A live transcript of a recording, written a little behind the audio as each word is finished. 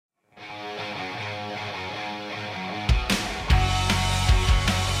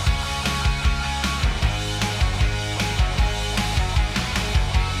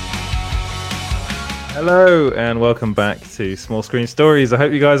Hello and welcome back to Small Screen Stories. I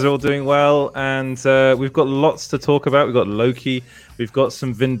hope you guys are all doing well, and we've got lots to talk about. We've got Loki, we've got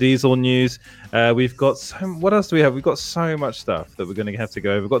some Vin Diesel news, we've got what else do we have? We've got so much stuff that we're going to have to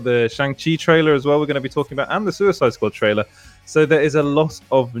go over. We've got the Shang-Chi trailer as well we're going to be talking about, and the Suicide Squad trailer. So there is a lot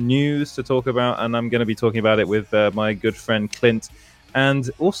of news to talk about, and I'm going to be talking about it with my good friend Clint, and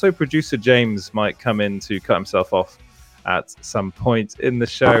also producer James might come in to cut himself off at some point in the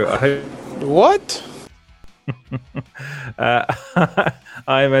show. I hope. What?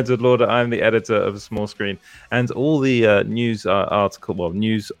 I'm Edward Lauder. I'm the editor of Small Screen, and all the news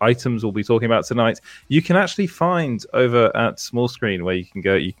news items we'll be talking about tonight, you can actually find over at Small Screen, where you can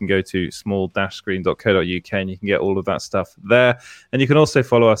go. You can go to small-screen.co.uk, and you can get all of that stuff there. And you can also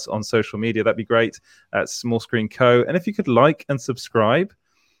follow us on social media. That'd be great at Small Screen Co. And if you could like and subscribe,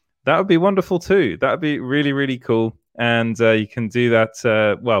 that would be wonderful too. That would be really, really cool. And you can do that.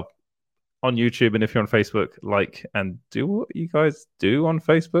 On YouTube, and if you're on Facebook, like and do what you guys do on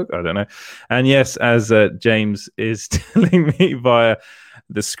Facebook. I don't know. And yes, as James is telling me via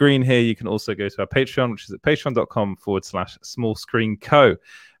the screen here, you can also go to our Patreon, which is at patreon.com/smallscreenco.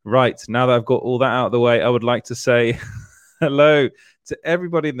 Right, now that I've got all that out of the way, I would like to say hello to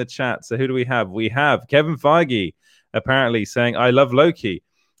everybody in the chat. So who do we have? We have Kevin Feige, apparently saying, I love Loki.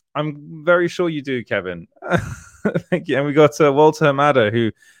 I'm very sure you do, Kevin. Thank you. And we got Walter Hamada,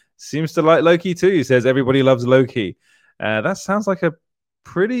 who seems to like Loki too. He says everybody loves Loki. That sounds like a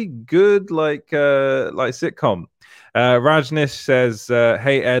pretty good sitcom. Rajnish says,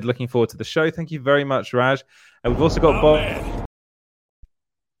 "Hey Ed, looking forward to the show." Thank you very much, Raj. And we've also got Bob.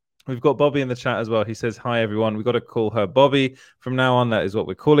 We've got Bobby in the chat as well. He says, "Hi everyone. We've got to call her Bobby from now on. That is what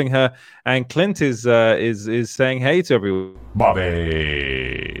we're calling her." And Clint is saying, "Hey" to everyone.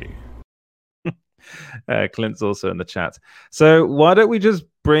 Bobby. Clint's also in the chat. So why don't we just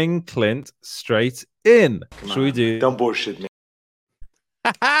bring Clint straight in? Should we do? Don't bullshit me.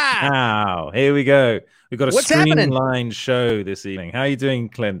 Now, here we go. We've got a What's happening? streamlined show this evening. How are you doing,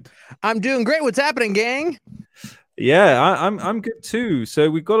 Clint? I'm doing great. What's happening, gang? Yeah, I'm good too. So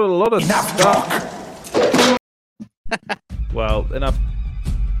we've got a lot of stuff. Well, enough.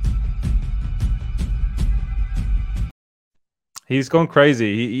 He's gone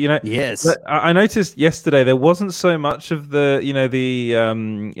crazy. Yes. I noticed yesterday there wasn't so much of the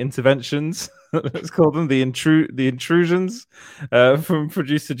interventions. Let's call them the intrusions from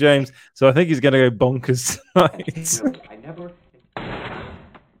producer James. So I think he's going to go bonkers tonight. I never.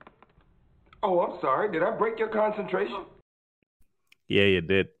 Oh, I'm sorry. Did I break your concentration? Yeah, you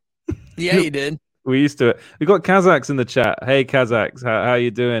did. Yeah, you did. We used to. We got Kazakhs in the chat. Hey, Kazakhs, how you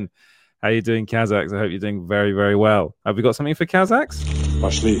doing? How you doing, Kazakhs? I hope you're doing very, very well. Have we got something for Kazakhs?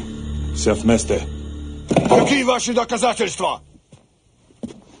 Пошли. Все вместе. Какие ваши доказательства?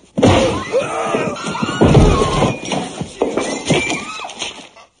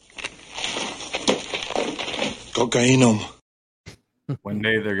 Cocainum. One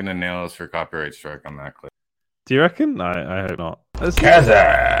day they're gonna nail us for copyright strike on that clip. Do you reckon? I hope not.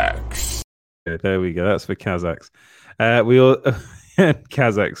 Kazakhs. There we go. That's for Kazakhs. We all.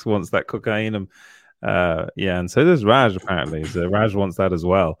 Kazakhs wants that cocainum. And so does Raj, apparently. So Raj wants that as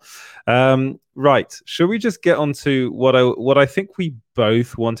well. Right. Should we just get on to what I think we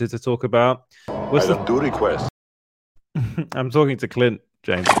both wanted to talk about? Do request. I'm talking to Clint,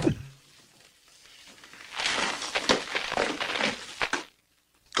 James.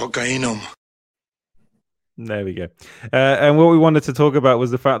 Cocainum. There we go. And what we wanted to talk about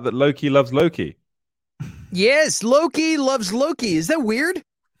was the fact that Loki loves Loki. Yes, Loki loves Loki. Is that weird?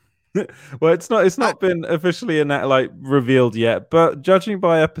 Well, it's not been officially revealed yet, but judging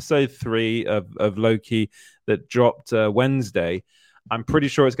by episode 3 of Loki that dropped Wednesday, I'm pretty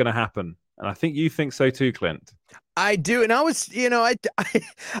sure it's going to happen. And I think you think so too, Clint. I do, and I was,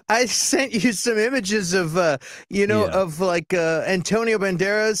 I sent you some images of, of Antonio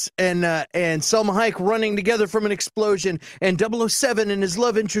Banderas and Salma Hayek running together from an explosion, and 007 and his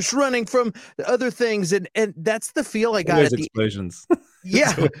love interest running from other things, and that's the feel I got Those at the explosions.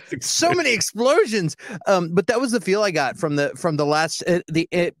 Yeah, so many explosions. But that was the feel I got from the last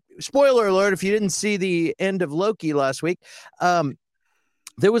spoiler alert if you didn't see the end of Loki last week.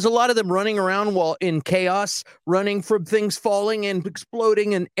 There was a lot of them running around while in chaos, running from things falling and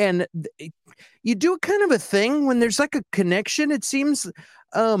exploding, and you do kind of a thing when there's like a connection. It seems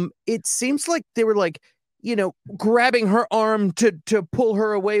like they were like, grabbing her arm to pull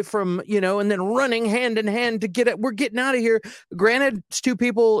her away from, and then running hand in hand to get it. We're getting out of here. Granted, it's two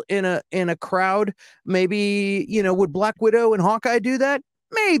people in a crowd. Maybe, would Black Widow and Hawkeye do that?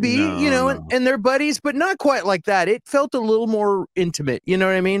 maybe, No. and they're buddies, but not quite like that. It felt a little more intimate. You know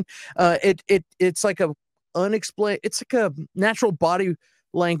what I mean? It's like a unexplained. It's like a natural body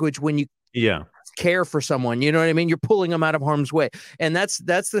language when you care for someone. You know what I mean? You're pulling them out of harm's way, and that's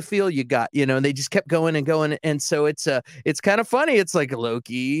the feel you got. They just kept going and going, and so it's kind of funny. It's like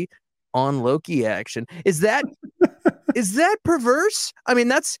Loki on Loki action. Is that perverse? I mean,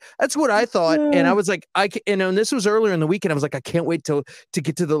 that's what I thought, and I was like, and this was earlier in the weekend. I was like, I can't wait to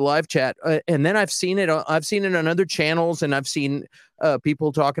get to the live chat, and then I've seen it on other channels, and I've seen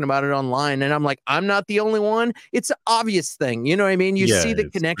people talking about it online, and I'm like, I'm not the only one. It's an obvious thing, you know what I mean? You see the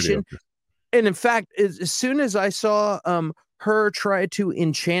connection, and in fact, as soon as I saw her try to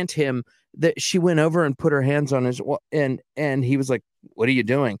enchant him, that she went over and put her hands on his, and he was like, what are you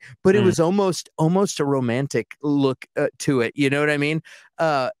doing? But it was almost a romantic look to it. You know what I mean?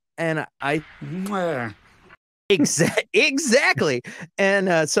 And I exactly.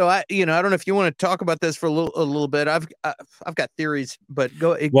 And so I don't know if you want to talk about this for a little bit. I've got theories, but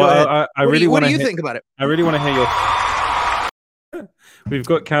go ahead. I really want to. What do you think about it? I really want to hear your. We've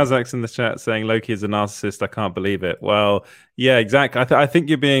got Kazakhs in the chat saying Loki is a narcissist. I can't believe it. Well, yeah, exactly. I think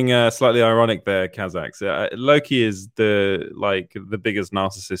you're being slightly ironic there, Kazakhs. Loki is the biggest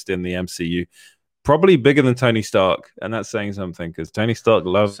narcissist in the MCU, probably bigger than Tony Stark, and that's saying something because Tony Stark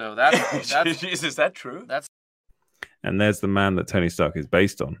loves. So that's is that true? And there's the man that Tony Stark is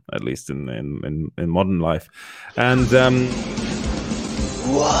based on, at least in modern life, and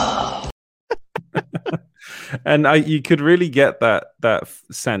wow. And you could really get that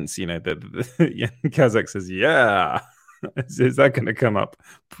sense, that Kazakh says, yeah. Is that going to come up?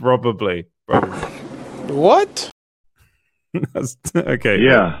 Probably. What? Okay.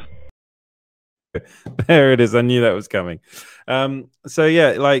 Yeah. There it is. I knew that was coming. So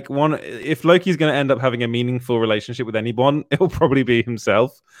yeah, if Loki's going to end up having a meaningful relationship with anyone, it'll probably be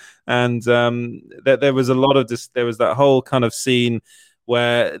himself. And there was a lot of this. There was that whole kind of scene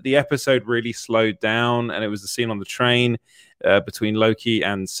where the episode really slowed down, and it was the scene on the train between Loki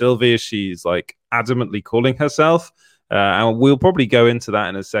and Sylvie. She's like adamantly calling herself, and we'll probably go into that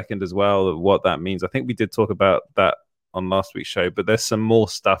in a second as well, what that means. I think we did talk about that on last week's show, but there's some more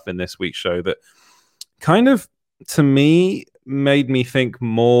stuff in this week's show that kind of, to me, made me think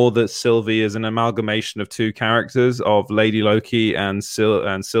more that Sylvie is an amalgamation of two characters, of Lady Loki and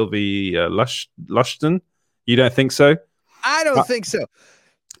Sylvie Lushton. You don't think so? I don't think so.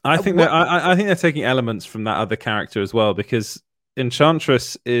 I think I think they're taking elements from that other character as well, because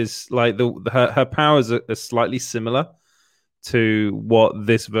Enchantress is like her powers are slightly similar to what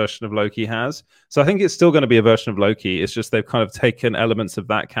this version of Loki has. So I think it's still going to be a version of Loki. It's just they've kind of taken elements of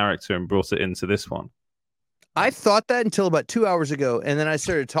that character and brought it into this one. I thought that until about 2 hours ago, and then I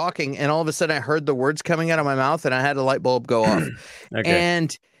started talking, and all of a sudden I heard the words coming out of my mouth, and I had a light bulb go off. Okay.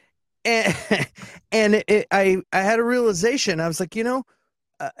 And I had a realization. I was like,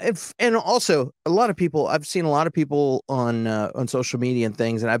 and also a lot of people, I've seen a lot of people on social media and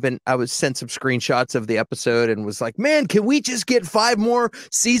things, and I was sent some screenshots of the episode and was like, man, can we just get 5 more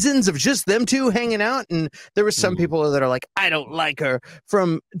seasons of just them two hanging out? And there were some people that are like, I don't like her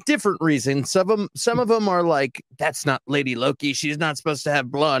from different reasons. Some of them are like, that's not Lady Loki, she's not supposed to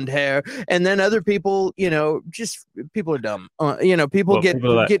have blonde hair. And then other people, just people are dumb. People get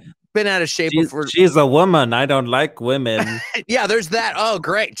been out of shape before. She's a woman. I don't like women. Yeah, there's that. Oh,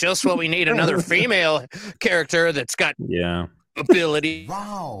 great. Just what we need. Another female character that's got ability.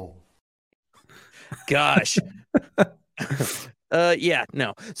 Wow. Gosh. Yeah,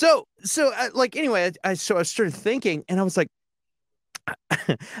 no. So anyway, I started thinking, and I was like,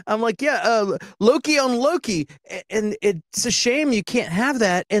 I'm like, Loki on Loki, and it's a shame you can't have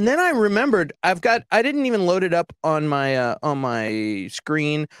that. And then I remembered I didn't even load it up on my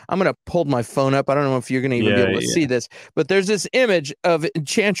screen. I'm gonna pull my phone up. I don't know if you're gonna even be able to see this, but there's this image of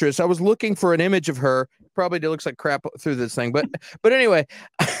Enchantress. I was looking for an image of her. Probably looks like crap through this thing, but anyway,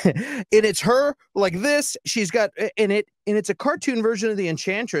 and it's her like this. She's got and it's a cartoon version of the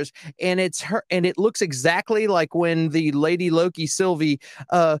Enchantress, and it's her, and it looks exactly like when the Lady Loki Sylvie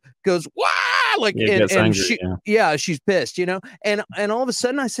goes wah, like and angry, she's pissed, and all of a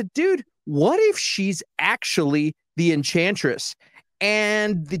sudden I said, dude, what if she's actually the Enchantress?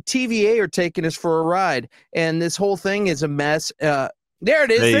 And the TVA are taking us for a ride, and this whole thing is a mess. There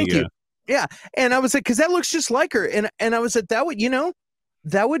it is. Thank you. Yeah. And I was like, because that looks just like her. And I was like, that would,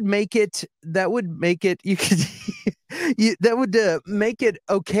 that would make it you could that would make it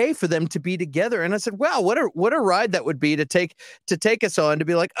okay for them to be together. And I said, wow, what a ride that would be to take us on, to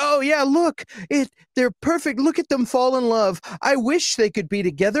be like, oh yeah, look, they're perfect, look at them fall in love. I wish they could be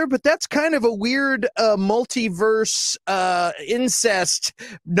together, but that's kind of a weird multiverse incest,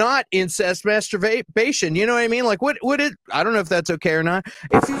 not incest, masturbation, you know what I mean? Like, what it, I don't know if that's okay or not.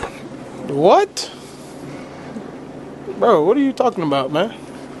 What? Bro, what are you talking about, man?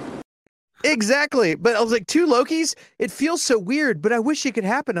 Exactly. But I was like, two Lokis, it feels so weird, but I wish it could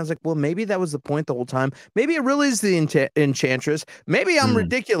happen. I was like, well, maybe that was the point the whole time. Maybe it really is the Enchantress. Maybe I'm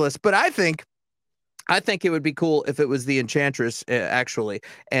ridiculous, but I think it would be cool if it was the Enchantress, actually.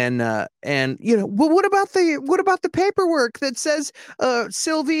 And you know, well, what about the paperwork that says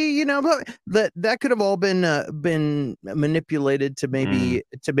Sylvie, you know, that could have all been manipulated to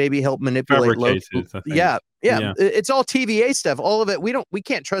maybe help manipulate Loki. Yeah, it's all TVA stuff. All of it. We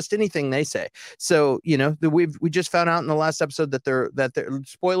can't trust anything they say. So, you know, we just found out in the last episode that they're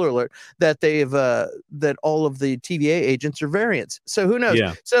spoiler alert, that that all of the TVA agents are variants. So who knows?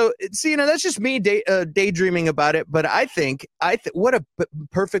 Yeah. So it's, you know, that's just me daydreaming about it. But I think what a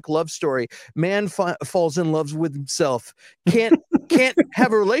perfect love story. Man falls in love with himself. Can't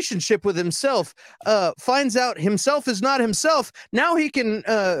have a relationship with himself. Finds out himself is not himself. Now he can.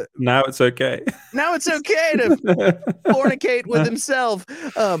 Now it's okay. Now it's okay to fornicate with himself,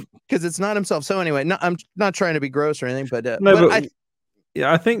 because it's not himself. So anyway, I'm not trying to be gross or anything, but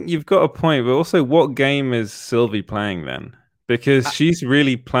I think you've got a point. But also, what game is Sylvie playing then? Because she's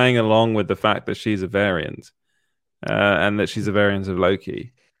really playing along with the fact that she's a variant, and that she's a variant of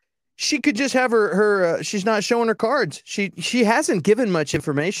Loki. She could just have her she's not showing her cards. She hasn't given much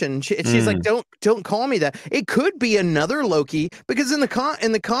information. She's like, don't call me that. It could be another Loki, because in the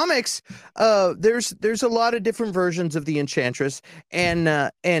comics, there's a lot of different versions of the Enchantress,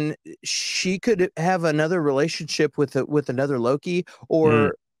 and she could have another relationship with another Loki,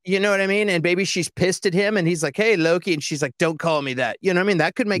 or you know what I mean? And maybe she's pissed at him and he's like, hey, Loki. And she's like, don't call me that. You know what I mean?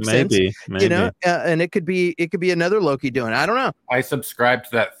 That could make sense. Maybe. You know, and it could be another Loki doing it. I don't know. I subscribe to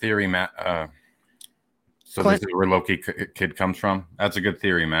that theory, Matt. So Clint. This is where Loki Kid comes from. That's a good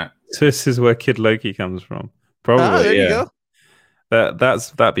theory, Matt. This is where Kid Loki comes from. Probably. Oh, there you go.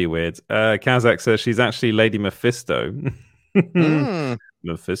 That'd be weird. Kazakh says she's actually Lady Mephisto.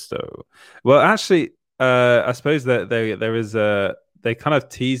 Mephisto. Well, actually, I suppose that there is a. They kind of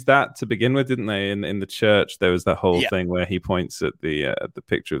teased that to begin with, didn't they? In the church, there was that whole thing where he points at the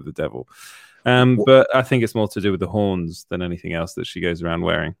picture of the devil. But I think it's more to do with the horns than anything else that she goes around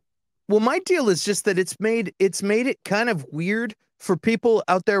wearing. Well, my deal is just that it's made it kind of weird for people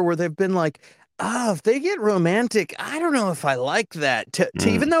out there where they've been like, if they get romantic, I don't know if I like that.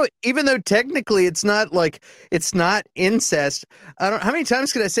 Even though technically it's not incest. I don't. How many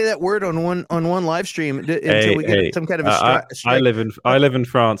times could I say that word on one live stream until we get some kind of a I live in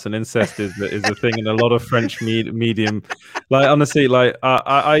France, and incest is a thing in a lot of French medium. Like, honestly, like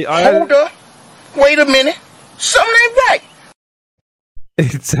I hold up, wait a minute, something ain't right.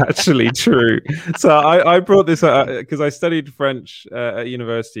 It's actually true. So I brought this up because I studied French at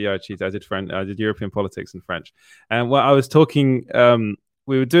university. I did French. I did European politics and French. And when I was talking,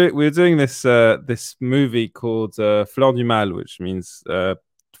 we were doing this movie called Fleur du Mal, which means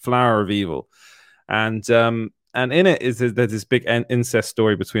flower of evil. And in it there's this big incest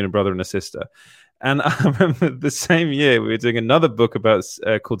story between a brother and a sister. And I remember the same year we were doing another book about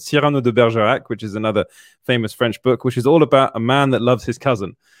called Cyrano de Bergerac, which is another famous French book, which is all about a man that loves his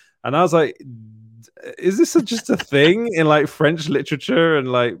cousin. And I was like, is this just a thing in like French literature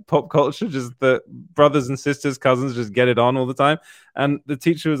and like pop culture, just that brothers and sisters, cousins just get it on all the time? And the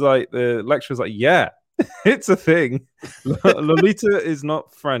lecturer was like, yeah, it's a thing. Lolita is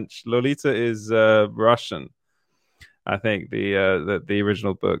not French. Lolita is Russian. I think the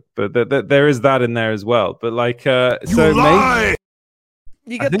original book, but there is that in there as well. But like, lie!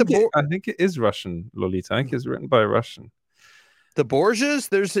 Maybe, I think it is Russian. Lolita, I think it's written by a Russian. The Borgias,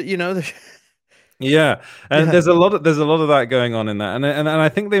 there's yeah, and there's a lot of that going on in that, and I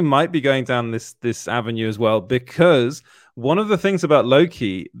think they might be going down this avenue as well, because one of the things about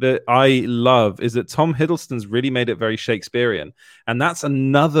Loki that I love is that Tom Hiddleston's really made it very Shakespearean, and that's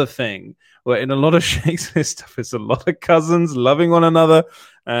another thing. Where in a lot of Shakespeare stuff, it's a lot of cousins loving one another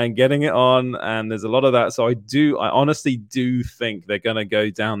and getting it on, and there's a lot of that. So I honestly do think they're going to go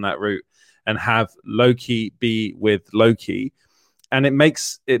down that route and have Loki be with Loki, and it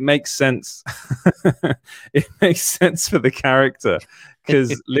makes sense. It makes sense for the character,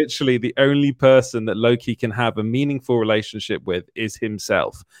 because literally the only person that Loki can have a meaningful relationship with is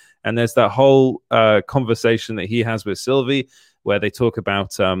himself. And there's that whole conversation that he has with Sylvie. where they talk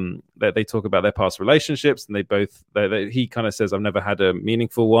about they talk about their past relationships, and he kind of says, I've never had a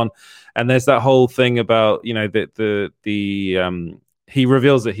meaningful one. And there's that whole thing about, you know, he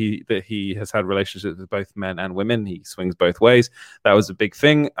reveals that he has had relationships with both men and women. He swings both ways. That was a big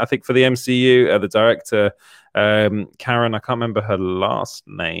thing, I think, for the MCU. The director, Karen, I can't remember her last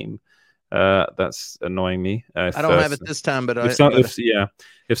name. That's annoying me. I don't have it this time, but if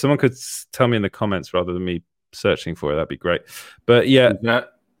someone could tell me in the comments rather than me searching for it, that'd be great. But yeah,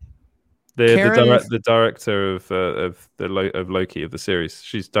 the director of Loki, of the series,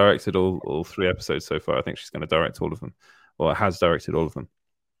 she's directed all 3 episodes so far. I think she's going to direct all of them, or has directed all of them.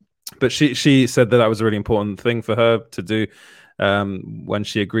 But she said that was a really important thing for her to do when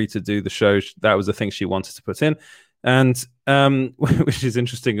she agreed to do the show. That was the thing she wanted to put in. And which is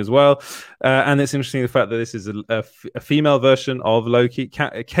interesting as well. And it's interesting the fact that this is a female version of Loki.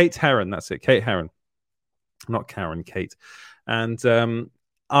 Kate Herron, that's it. Kate Herron. Not Karen, Kate. And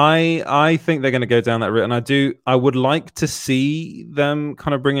I think they're going to go down that route. And I would like to see them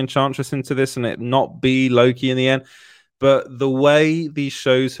kind of bring Enchantress into this and it not be Loki in the end. But the way these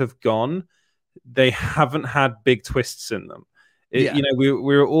shows have gone, they haven't had big twists in them. You know, we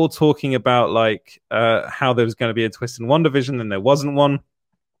were all talking about like how there was going to be a twist in WandaVision, and there wasn't one.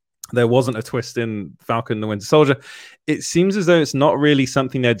 There wasn't a twist in Falcon and the Winter Soldier. It seems as though it's not really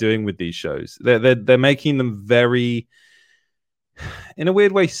something they're doing with these shows. They're making them very, in a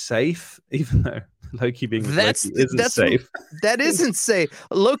weird way, safe, even though Loki being Loki isn't safe. That isn't safe.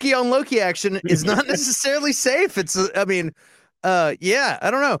 Loki on Loki action is not necessarily safe. It's, I mean, yeah, I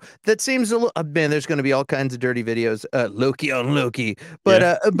don't know. That seems a little. Man, there's going to be all kinds of dirty videos. Loki on Loki,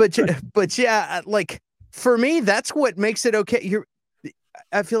 but but yeah, like for me, that's what makes it okay.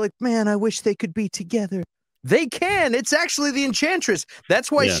 I feel like, man, I wish they could be together. They can. It's actually the Enchantress.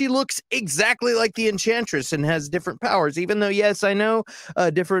 That's why she looks exactly like the Enchantress and has different powers. Even though, yes, I know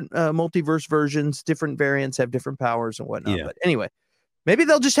different multiverse versions, different variants have different powers and whatnot. Yeah. But anyway. Maybe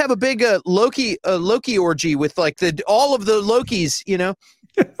they'll just have a big Loki orgy with like all of the Lokis, you know.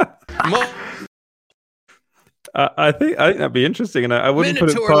 I think that'd be interesting, and I wouldn't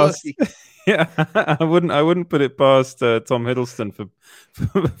put it past. Yeah, I wouldn't put it past Tom Hiddleston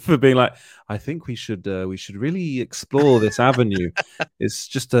for being like, I think we should really explore this avenue. It's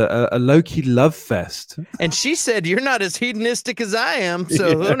just a Loki love fest. And she said, "You're not as hedonistic as I am,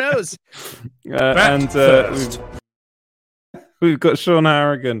 so who knows?" We've got Sean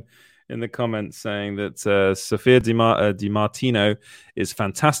Harrigan in the comments saying that Sophia Di Martino is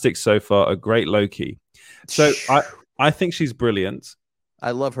fantastic so far, a great Loki. So I think she's brilliant. I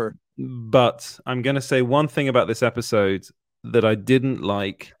love her. But I'm going to say one thing about this episode that I didn't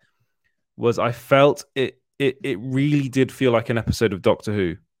like was I felt it really did feel like an episode of Doctor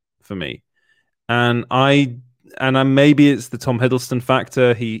Who for me. And maybe it's the Tom Hiddleston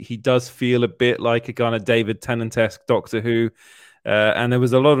factor. He does feel a bit like a kind of David Tennant-esque Doctor Who. And there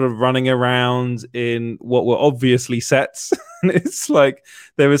was a lot of running around in what were obviously sets. And it's like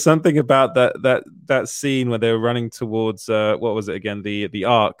there was something about that scene where they were running towards what was it again? The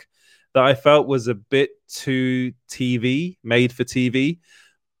Ark, that I felt was a bit too TV, made for TV.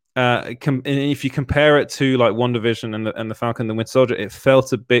 And if you compare it to like WandaVision and the Falcon and the Winter Soldier, it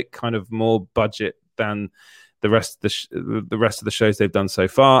felt a bit kind of more budget than the rest of the shows they've done so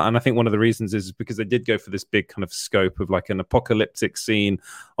far. And I think one of the reasons is because they did go for this big kind of scope of like an apocalyptic scene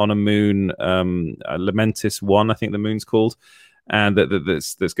on a moon, Lamentis 1, I think the moon's called, and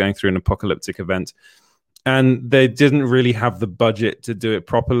that's going through an apocalyptic event. And they didn't really have the budget to do it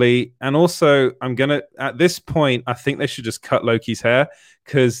properly. And also, at this point, I think they should just cut Loki's hair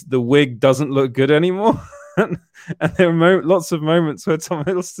because the wig doesn't look good anymore. And there are lots of moments where Tom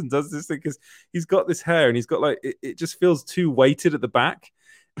Hiddleston does this thing because he's got this hair and he's got like it just feels too weighted at the back,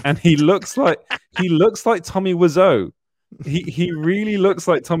 and he looks like Tommy Wiseau. He really looks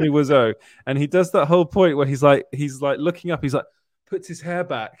like Tommy Wiseau, and he does that whole point where he's like looking up, he's like puts his hair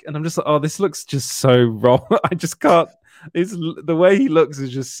back, and I'm just like, oh, this looks just so wrong. I just can't. The way he looks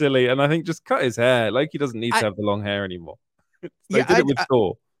is just silly, and I think just cut his hair. Like he doesn't need to have the long hair anymore. They did it with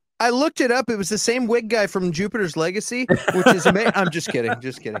Thor. I looked it up. It was the same wig guy from Jupiter's Legacy, which is amazing. I'm just kidding.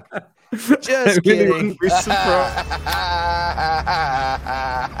 Just kidding. Just kidding.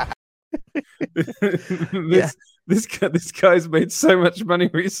 This guy's made so much money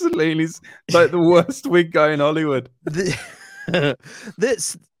recently, and he's like the worst wig guy in Hollywood.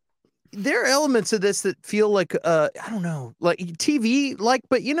 There are elements of this that feel like I don't know, like TV, like,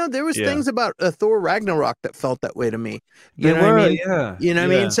 but you know, there was things about Thor Ragnarok that felt that way to me. You know what I mean? Yeah. You know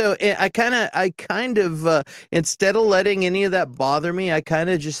what I mean? So I kind of instead of letting any of that bother me, I kind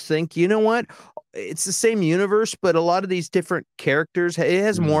of just think, you know what? it's the same universe, but a lot of these different characters, it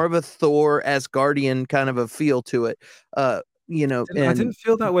has more of a Thor Asgardian kind of a feel to it. I didn't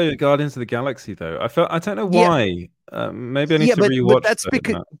feel that way with Guardians of the Galaxy though. I don't know why. Maybe I need to rewatch. But that's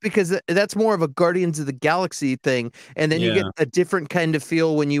because that's more of a Guardians of the Galaxy thing, and then you get a different kind of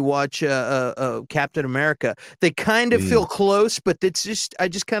feel when you watch Captain America. They kind of feel close, but I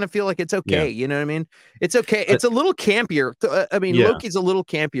just kind of feel like it's okay. You know what I mean? It's okay. It's a little campier. I mean, Loki's a little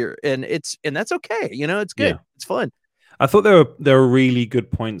campier, and that's okay. It's good. It's fun. I thought there were really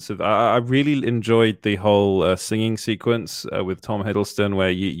good points of. I really enjoyed the whole singing sequence with Tom Hiddleston, where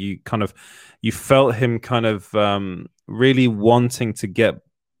you felt him kind of really wanting to get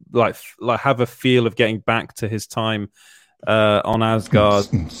like have a feel of getting back to his time on Asgard.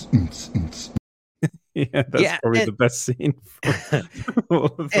 That's probably the best scene.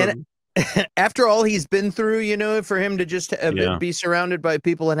 And after all he's been through, for him to just be surrounded by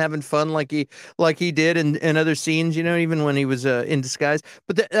people and having fun like he did in other scenes, even when he was in disguise.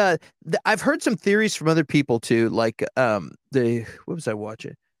 But I've heard some theories from other people too, like what was I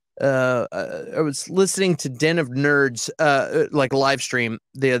watching? I was listening to Den of Nerds like live stream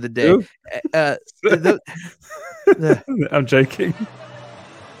the other day. I'm joking.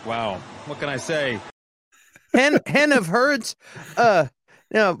 Wow, what can I say? Hen of Herds.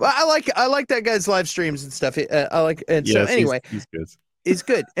 No, I like that guy's live streams and stuff. So anyway, he's good. He's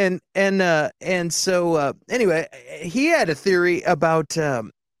good, and so anyway, he had a theory about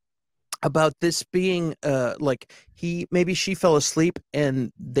this being like she fell asleep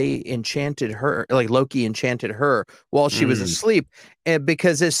and they enchanted her, like Loki enchanted her while she was asleep, and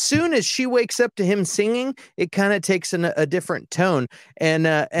because as soon as she wakes up to him singing, it kind of takes a different tone, and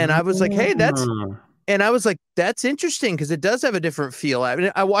I was like, hey, that's interesting because it does have a different feel. I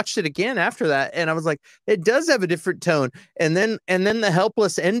mean, I watched it again after that, and I was like, it does have a different tone. And then the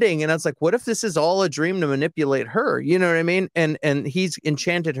helpless ending, and I was like, what if this is all a dream to manipulate her? You know what I mean? And he's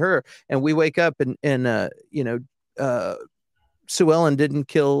enchanted her, and we wake up and Sue Ellen didn't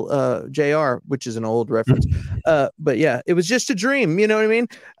kill JR, which is an old reference. But yeah, it was just a dream. You know what I mean?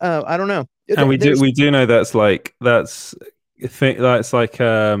 I don't know. And we do know that's like what's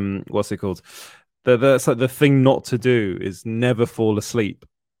it called? That's like the thing not to do is never fall asleep,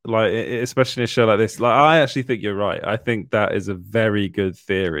 like especially in a show like this. Like I actually think you're right. I think that is a very good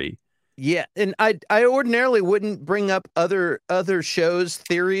theory. Yeah, and I ordinarily wouldn't bring up other shows'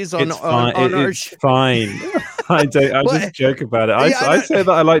 theories on our show. Fine. I just joke about it. I say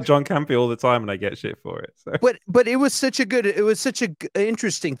that I like John Campy all the time, and I get shit for it. So. But it was such a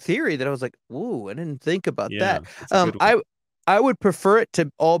interesting theory that I was like, ooh, I didn't think about that. I would prefer it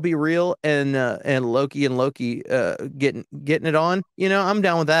to all be real and Loki getting it on. I'm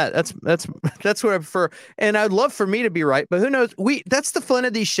down with that. That's what I prefer. And I'd love for me to be right, but who knows? That's the fun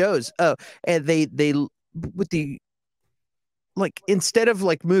of these shows. And they with the like instead of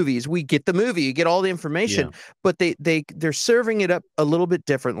like movies, we get the movie, you get all the information, but they're serving it up a little bit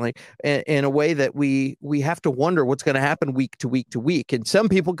differently in a way that we have to wonder what's going to happen week to week to week. And some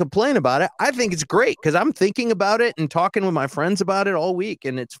people complain about it. I think it's great because I'm thinking about it and talking with my friends about it all week,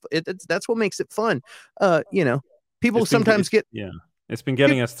 and that's what makes it fun. People sometimes get it's been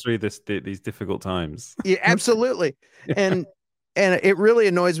getting us through these difficult times. Yeah, absolutely. And it really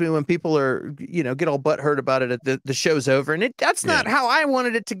annoys me when people are, get all butthurt about it at the show's over. And that's not how I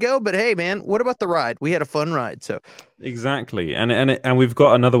wanted it to go. But hey, man, what about the ride? We had a fun ride. So exactly. And we've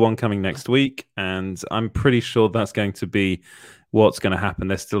got another one coming next week. And I'm pretty sure that's going to be what's going to happen.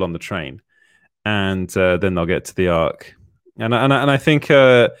 They're still on the train. And then they'll get to the Ark. And I think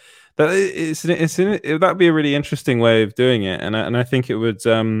that that'd be a really interesting way of doing it. And I think it would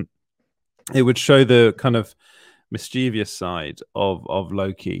show the kind of mischievous side of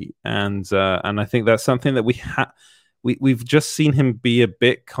Loki, and I think that's something that we've just seen him be a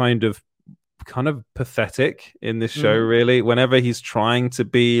bit kind of pathetic in this show. Really, whenever he's trying to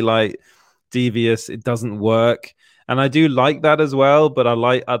be like devious, it doesn't work, and I do like that as well. But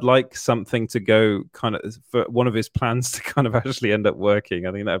I'd like something to go kind of for one of his plans to kind of actually end up working.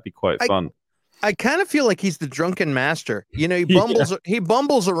 I think that'd be quite fun. I kind of feel like he's the drunken master. He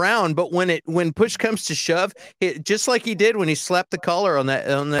bumbles around, but when push comes to shove, just like he did when he slapped the collar on that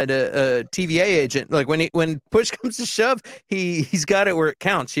TVA agent. Like when push comes to shove, he's got it where it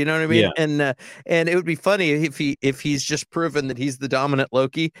counts. You know what I mean? Yeah. And it would be funny if he's just proven that he's the dominant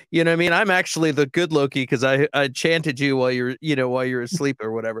Loki. You know what I mean? I'm actually the good Loki because I chanted you while you're asleep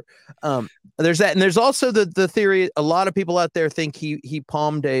or whatever. There's that, and there's also the theory. A lot of people out there think he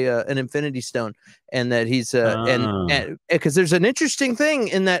palmed an Infinity Stone. down, and that he's and because there's an interesting thing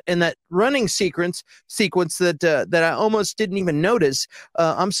in that running sequence that I almost didn't even notice.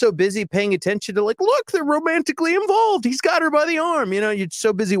 I'm so busy paying attention to, like, look, they're romantically involved. He's got her by the arm. You're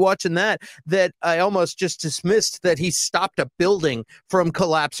so busy watching that I almost just dismissed that he stopped a building from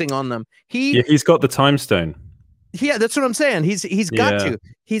collapsing on them. He's got the time stone. Yeah, that's what I'm saying. He's got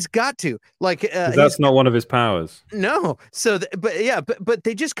to like that's not one of his powers. No. So but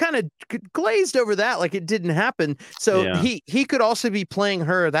they just kind of glazed over that like it didn't happen. So he could also be playing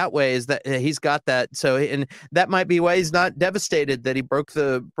her that way, is that he's got that. So, and that might be why he's not devastated that he broke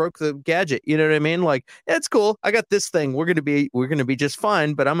the gadget. You know what I mean? Like, it's cool. I got this thing. We're going to be just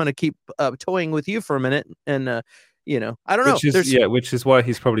fine, but I'm going to keep toying with you for a minute, and I don't know. Which is why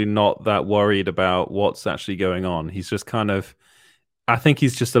he's probably not that worried about what's actually going on. He's just kind of, I think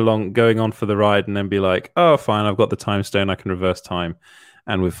he's just going on for the ride, and then be like, oh, fine, I've got the time stone, I can reverse time,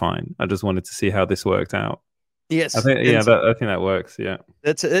 and we're fine. I just wanted to see how this worked out. Yes, I think I think that works. Yeah,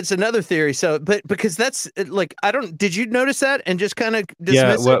 that's another theory. So, but because that's like, did you notice that and just kind of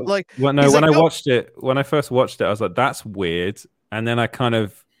dismiss it? Like, when I first watched it, I was like, that's weird, and then I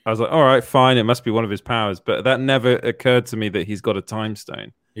was like, all right, fine, it must be one of his powers. But that never occurred to me that he's got a time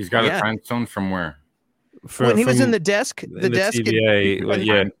stone. He's got a time stone from where? When he was in the desk, the TVA.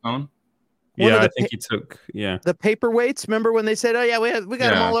 I think he took the paperweights. Remember when they said, "Oh yeah, we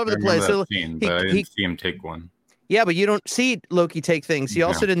got them all over the place." So but I didn't see him take one. Yeah, but you don't see Loki take things. You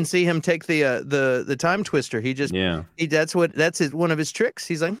also didn't see him take the time twister. He just that's one of his tricks.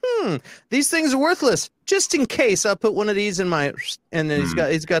 He's like, these things are worthless. Just in case, I'll put one of these in my, and then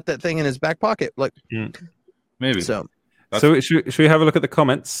he's got that thing in his back pocket. Like, maybe so. Should we have a look at the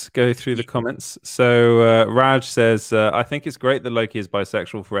comments? Go through the comments. So Raj says, I think it's great that Loki is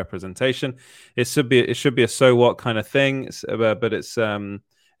bisexual for representation. It should be a so what kind of thing, but it's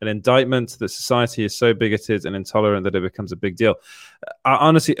an indictment that society is so bigoted and intolerant that it becomes a big deal.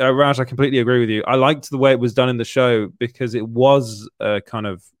 Honestly, Raj, I completely agree with you. I liked the way it was done in the show because it was kind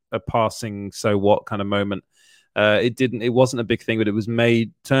of a passing so what kind of moment. It wasn't a big thing, but it was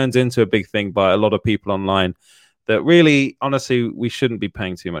turned into a big thing by a lot of people online that really, honestly, we shouldn't be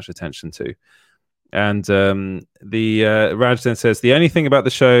paying too much attention to. And the Raj then says, the only thing about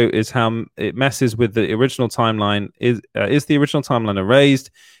the show is how it messes with the original timeline. Is the original timeline erased?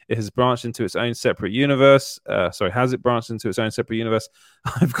 It has branched into its own separate universe. Has it branched into its own separate universe?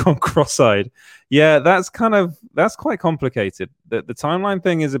 I've gone cross-eyed. Yeah, that's quite complicated. The timeline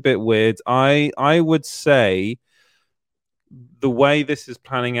thing is a bit weird. I would say the way this is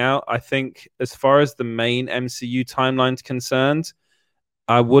planning out, I think as far as the main MCU timeline is concerned,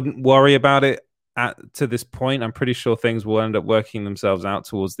 I wouldn't worry about it to this point. I'm pretty sure things will end up working themselves out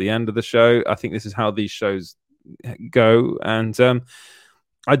towards the end of the show. I think this is how these shows go, and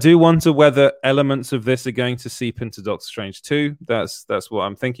I do wonder whether elements of this are going to seep into Doctor Strange 2. That's what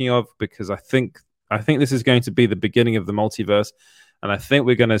I'm thinking of, because I think this is going to be the beginning of the multiverse, and I think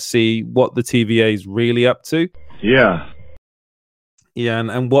we're going to see what the TVA is really up to. Yeah,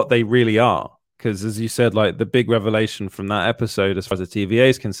 and what they really are. Because as you said, like the big revelation from that episode, as far as the TVA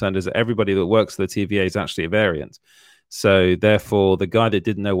is concerned, is that everybody that works for the TVA is actually a variant. So therefore, the guy that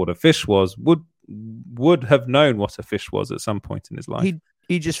didn't know what a fish was would have known what a fish was at some point in his life.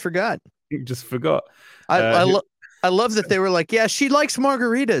 He just forgot. He just forgot. I love that they were like, yeah, she likes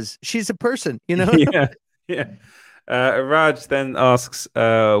margaritas. She's a person, you know? Yeah. Raj then asks,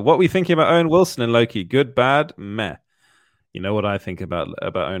 what we thinking about Owen Wilson and Loki? Good, bad, meh. You know what I think about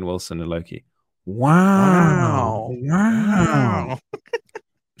Owen Wilson and Loki? Wow.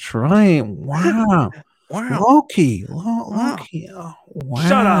 Try. Wow. Loki. Oh,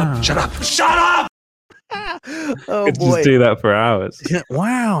 wow. Shut up! Oh, could boy. just do that for hours.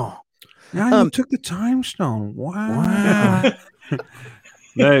 Wow. Now you took the time stone. Wow.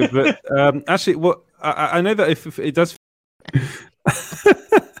 No, but actually, what I know that if it does.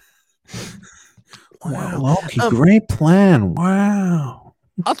 Wow, Loki, great plan. Wow.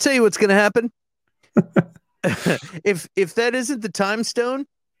 I'll tell you what's going to happen. If that isn't the time stone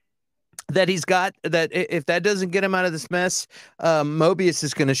that he's got, that if that doesn't get him out of this mess, Mobius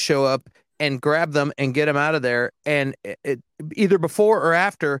is going to show up and grab them and get him out of there. And either before or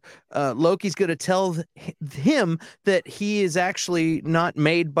after, Loki's going to tell him that he is actually not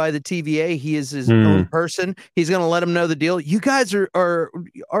made by the TVA. He is his own person. He's going to let him know the deal. You guys are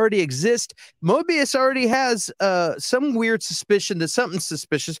already exist. Mobius already has some weird suspicion that something's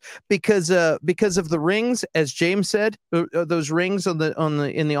suspicious because of the rings, as James said, those rings in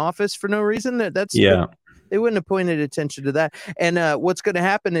the office for no reason. That's They wouldn't have pointed attention to that. And what's going to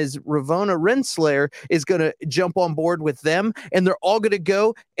happen is Ravonna Renslayer is going to jump on board with them, and they're all going to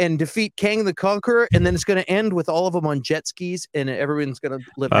go and defeat Kang the Conqueror, and then it's going to end with all of them on jet skis, and everyone's going to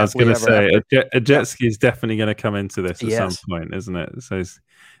live. I was going to say a jet ski is definitely going to come into this at some point, isn't it? So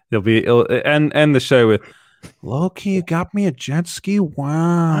there'll be end the show with Loki. You got me a jet ski.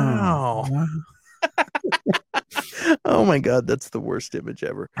 Wow. Oh my god, that's the worst image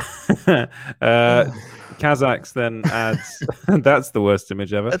ever. Kazakhs then adds that's the worst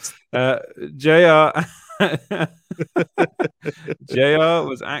image ever. JR JR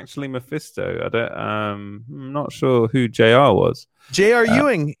was actually Mephisto. I'm not sure who JR was. J.R.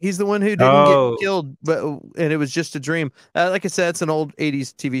 Ewing, he's the one who didn't get killed, and it was just a dream. Like I said, it's an old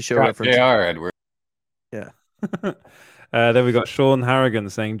 80s TV show reference. J.R. Edward. Yeah. Then we got Sean Harrigan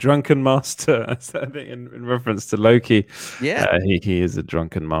saying "drunken master" in reference to Loki. Yeah, he is a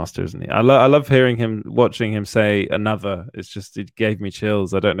drunken master, isn't he? I love hearing watching him say "another." It gave me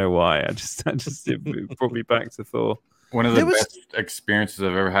chills. I don't know why. It brought me back to Thor. One of the best experiences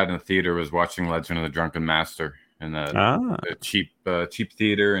I've ever had in the theater was watching Legend of the Drunken Master in the cheap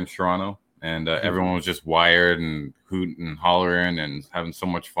theater in Toronto, and everyone was just wired and hooting and hollering and having so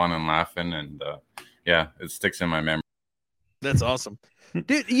much fun and laughing, and it sticks in my memory. That's awesome.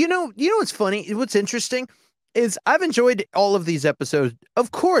 Dude, you know what's funny? What's interesting is I've enjoyed all of these episodes. Of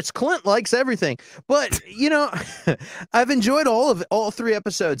course, Clint likes everything. But, I've enjoyed all 3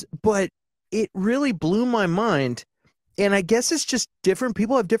 episodes, but it really blew my mind. And I guess it's just different.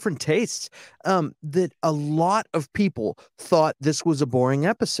 People have different tastes. That a lot of people thought this was a boring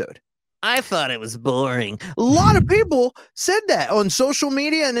episode. I thought it was boring. A lot of people said that on social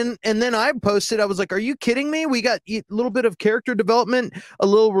media, and then I posted. I was like, "Are you kidding me? We got a little bit of character development, a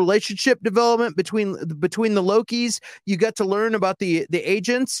little relationship development between the Lokis. You got to learn about the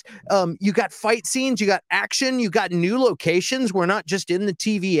agents. You got fight scenes. You got action. You got new locations. We're not just in the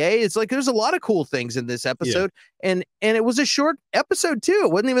TVA. It's like there's a lot of cool things in this episode, and it was a short episode too.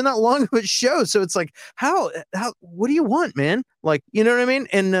 It wasn't even that long of a show. So it's like, how? What do you want, man? Like, you know what I mean?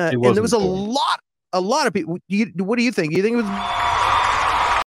 And there was a lot of people. What do you think? You think it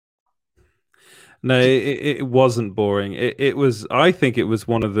was? No, it wasn't boring. It was. I think it was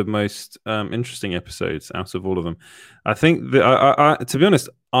one of the most interesting episodes out of all of them. I think that I to be honest,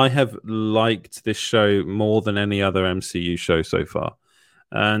 I have liked this show more than any other MCU show so far,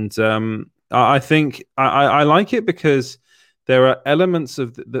 and I think I like it because there are elements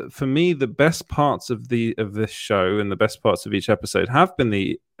of for me, the best parts of this show and the best parts of each episode have been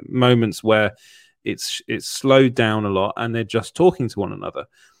the moments where it's slowed down a lot and they're just talking to one another.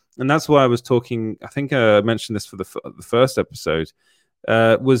 And that's why I was talking. I think I mentioned this for the first episode.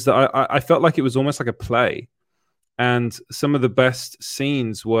 Was that I felt like it was almost like a play, and some of the best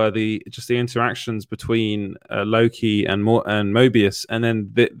scenes were the interactions between Loki and Mobius, and then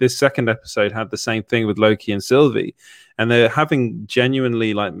this second episode had the same thing with Loki and Sylvie, and they're having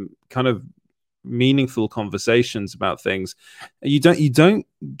genuinely like kind of meaningful conversations about things. You don't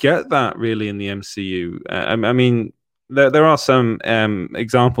get that really in the MCU. I mean, there are some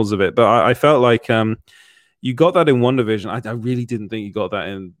examples of it, but I felt like you got that in WandaVision. I really didn't think you got that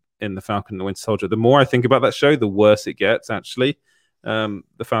in the Falcon and the Winter Soldier. The more I think about that show, the worse it gets, actually. The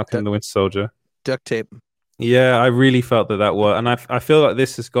Falcon and the Winter Soldier. Duct tape. Yeah, I really felt that was. And I feel like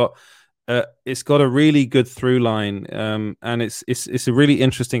this has got it's got a really good through line, and it's a really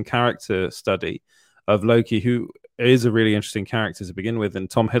interesting character study of Loki, who is a really interesting character to begin with, and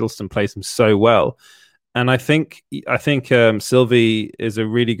Tom Hiddleston plays him so well. And I think Sylvie is a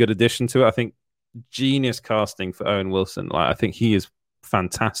really good addition to it. I think genius casting for Owen Wilson. Like, I think he is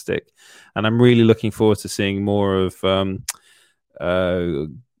fantastic, and I'm really looking forward to seeing more of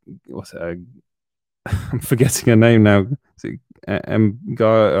what's it? I'm forgetting her name now. I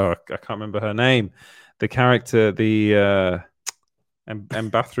can't remember her name. The character, the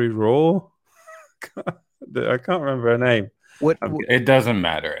Mbathu Raw. I can't remember her name. It doesn't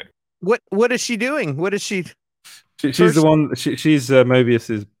matter. What is she doing? What is she? She's the one. She's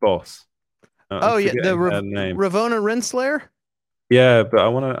Mobius's boss. The Ravonna Renslayer. Yeah, but I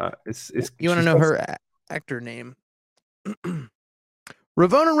want to. You want to know her actor name?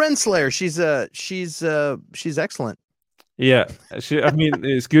 Ravonna Renslayer. She's excellent. Yeah, it's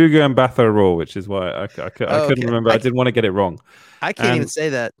Gugu Mbatha Raw, which is why I couldn't remember. I didn't want to get it wrong. I can't even say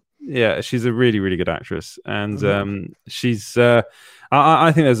that. Yeah, she's a really, really good actress, and she's. I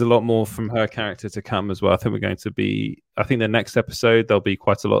think there's a lot more from her character to come as well. I think we're going to be. I think the next episode there'll be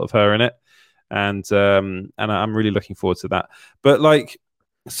quite a lot of her in it, and I'm really looking forward to that. But like,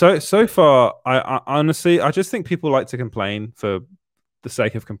 so far, I honestly, I just think people like to complain for the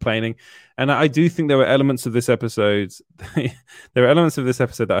sake of complaining. And I do think there were elements of this episode. There are elements of this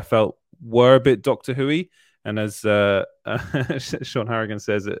episode that I felt were a bit Doctor Who-y. And as Sean Harrigan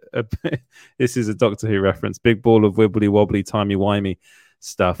says, this is a Doctor Who reference. Big ball of wibbly wobbly, timey wimey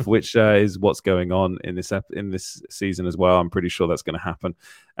stuff, which is what's going on in this season as well. I'm pretty sure that's going to happen.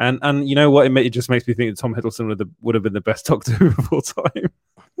 And you know what? It just makes me think that Tom Hiddleston would have been the best Doctor Who of all time.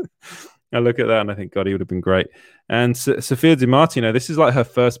 I look at that and I think, God, he would have been great. And Sophia Di Martino, this is like her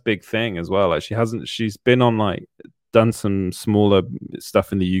first big thing as well. Like she's been on like done some smaller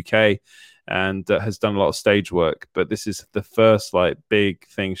stuff in the UK and has done a lot of stage work, but this is the first like big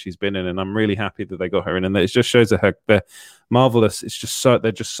thing she's been in, and I'm really happy that they got her in. And it just shows that they're marvelous. It's just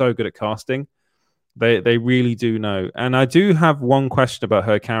they're just so good at casting. They really do know. And I do have one question about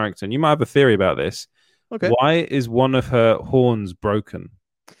her character, and you might have a theory about this. Okay. Why is one of her horns broken?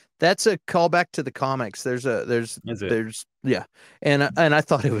 That's a callback to the comics. There's yeah, and I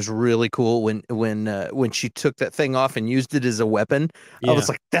thought it was really cool when she took that thing off and used it as a weapon. Yeah. I was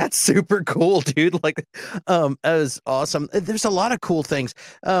like, that's super cool, dude. Like, that was awesome. There's a lot of cool things.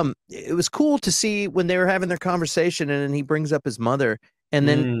 It was cool to see when they were having their conversation, and then he brings up his mother, and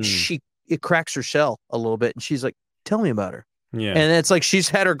then it cracks her shell a little bit, and she's like, "Tell me about her." Yeah, and it's like she's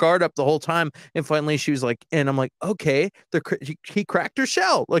had her guard up the whole time, and finally she was like, and I'm like, okay, he cracked her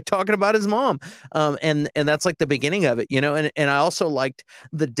shell, like talking about his mom, and that's like the beginning of it, you know. And I also liked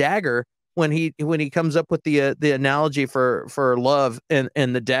the dagger when he comes up with the analogy for love and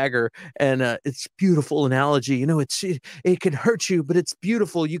the dagger, and it's beautiful analogy, you know. It can hurt you, but it's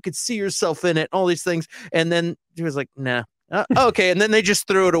beautiful. You could see yourself in it. All these things, and then he was like, nah, okay, and then they just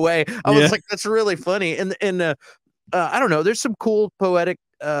threw it away. I was like, that's really funny, and I don't know. There's some cool, poetic,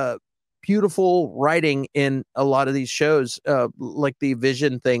 beautiful writing in a lot of these shows, like the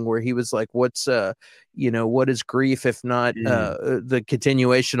Vision thing, where he was like, what is grief if not the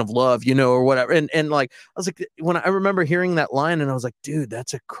continuation of love, you know, or whatever. And like, I was like, when I remember hearing that line, and I was like, dude,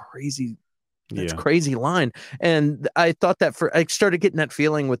 that's a crazy line. And I thought that I started getting that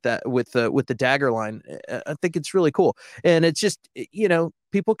feeling with the dagger line. I think it's really cool. And it's just, you know,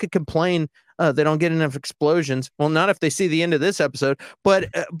 people could complain they don't get enough explosions. Well, not if they see the end of this episode, but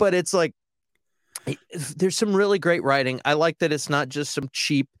it's like, there's some really great writing. I like that it's not just some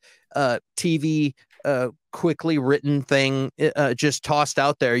cheap TV quickly written thing just tossed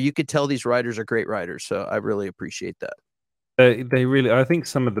out there. You could tell these writers are great writers. So I really appreciate that. They really, I think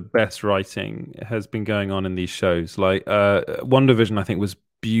some of the best writing has been going on in these shows. Like WandaVision, I think, was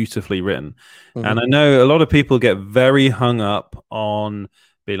beautifully written. Mm-hmm. And I know a lot of people get very hung up on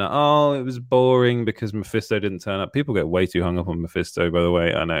being like, oh, it was boring because Mephisto didn't turn up. People get way too hung up on Mephisto, by the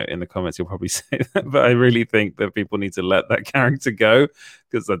way. I know in the comments you'll probably say that, but I really think that people need to let that character go,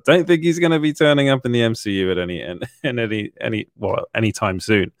 because I don't think he's going to be turning up in the MCU at anytime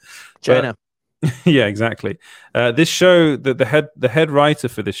soon. China. Yeah, exactly. This show, the head writer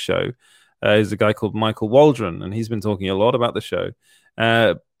for this show is a guy called Michael Waldron, and he's been talking a lot about the show.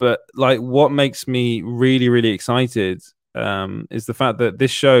 But like, what makes me really, really excited is the fact that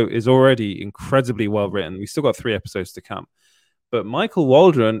this show is already incredibly well written. We've still got 3 episodes to come, but Michael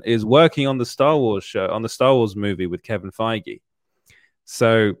Waldron is working on the Star Wars show, on the Star Wars movie with Kevin Feige.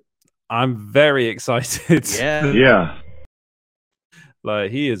 So I'm very excited. Yeah.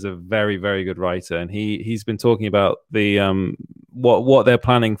 Like, he is a very, very good writer, and he's been talking about the what they're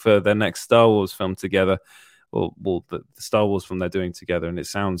planning for their next Star Wars film together, or the Star Wars film they're doing together, and it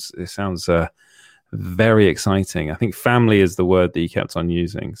sounds very exciting. I think family is the word that he kept on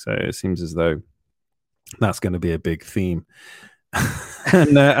using, so it seems as though that's going to be a big theme.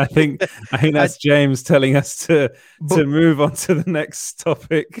 And I think that's James telling us to move on to the next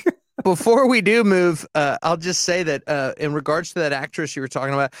topic. Before we do move, I'll just say that in regards to that actress you were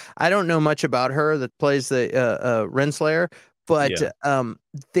talking about, I don't know much about her that plays the Renslayer, but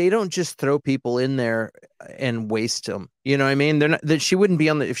they don't just throw people in there and waste them. You know what I mean? They're not. She wouldn't be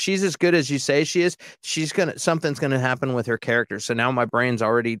on the. If she's as good as you say she is, something's gonna happen with her character. So now my brain's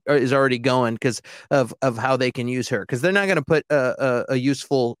already going because of how they can use her, because they're not gonna put a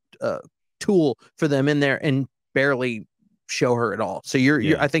useful tool for them in there and barely show her at all. So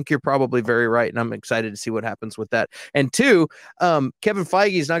I think you're probably very right, and I'm excited to see what happens with that. And 2, Kevin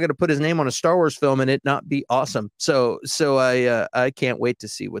Feige is not going to put his name on a Star Wars film and it not be awesome. So I can't wait to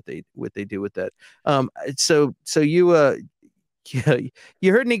see what they do with that. So you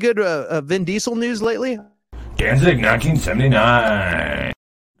heard any good Vin Diesel news lately? Danzig 1979.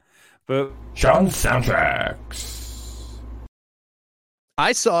 But Sean soundtracks.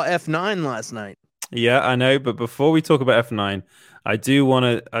 I saw F9 last night. Yeah, I know, but before we talk about F9, I do want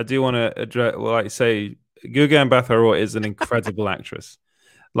to address, Gugu Mbatha-Raw is an incredible actress.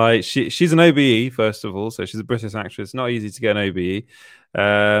 Like she's an OBE first of all, so she's a British actress. Not easy to get an OBE.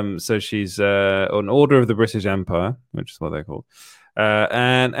 So she's on Order of the British Empire, which is what they're called.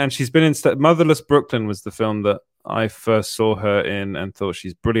 And she's been in Motherless Brooklyn was the film that I first saw her in and thought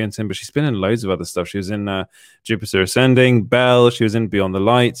she's brilliant in, but she's been in loads of other stuff. She was in Jupiter Ascending, Belle. She was in Beyond the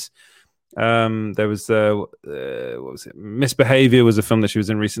Lights. There was what was it? Misbehavior was a film that she was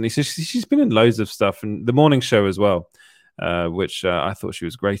in recently. So she's been in loads of stuff, and The Morning Show as well, which I thought she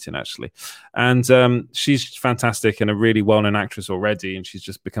was great in actually. And she's fantastic and a really well-known actress already, and she's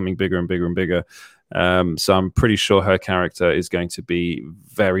just becoming bigger and bigger and bigger. So I'm pretty sure her character is going to be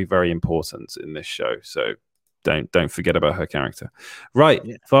very, very important in this show. So don't forget about her character. Right,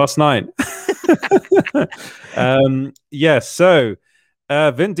 yeah. Fast 9. Yeah, so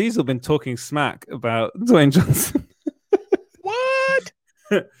Vin Diesel been talking smack about Dwayne Johnson. What?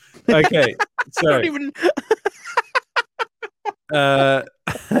 Okay, so I don't even...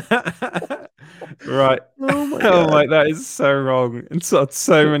 right. Oh my God. Oh my, that is so wrong. It's on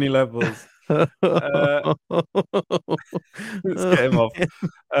so many levels. Let's get him off.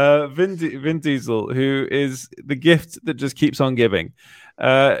 Vin Diesel, who is the gift that just keeps on giving.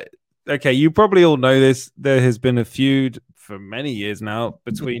 Okay, you probably all know this. There has been a feud for many years now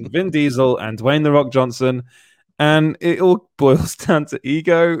between Vin Diesel and Dwayne "The Rock" Johnson, and it all boils down to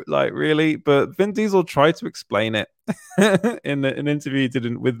ego, like really. But Vin Diesel tried to explain it in an interview he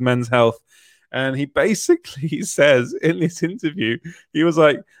did with Men's Health, and he basically says in this interview, he was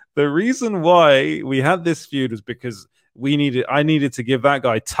like, the reason why we had this feud was because I needed to give that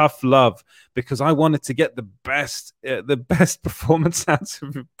guy tough love because I wanted to get the best performance out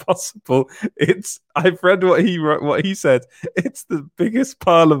of him possible. I've read what he said. It's the biggest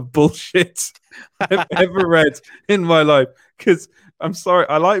pile of bullshit I've ever read in my life. Because I'm sorry,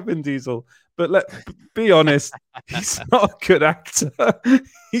 I like Vin Diesel, but let's be honest, he's not a good actor.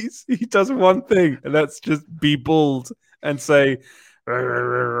 He does one thing, and that's just be bald and say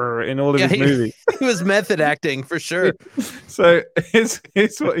in all of his movies. He was method acting for sure. So it's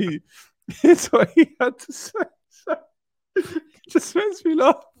what he had to say. So, it just makes me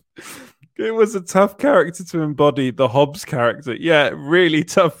laugh. It was a tough character to embody, the Hobbs character. Yeah, really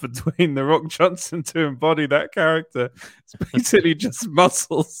tough for Dwayne "The Rock" Johnson to embody that character. It's basically just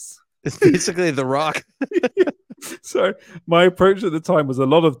muscles. It's basically The Rock. Yeah. So my approach at the time was a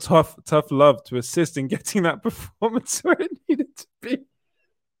lot of tough love to assist in getting that performance where it needed to be.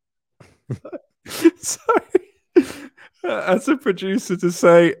 So as a producer to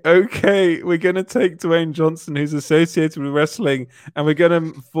say, okay, we're going to take Dwayne Johnson, who's associated with wrestling, and we're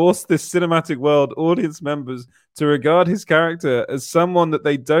going to force this cinematic world audience members to regard his character as someone that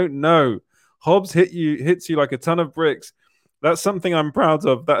they don't know. Hobbs hits you like a ton of bricks. That's something I'm proud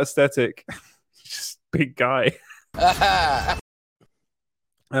of, that aesthetic. Just big guy.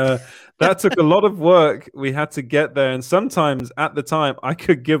 That took a lot of work. We had to get there, and sometimes at the time I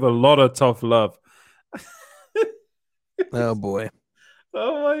could give a lot of tough love. Oh boy.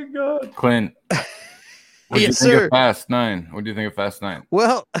 Oh my God. Clint. What do you think sir. of Fast 9? What do you think of Fast 9?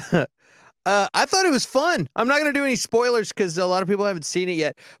 Well, I thought it was fun. I'm not going to do any spoilers because a lot of people haven't seen it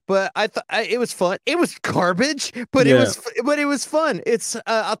yet. But I thought it was fun. It was garbage, but it was fun. It's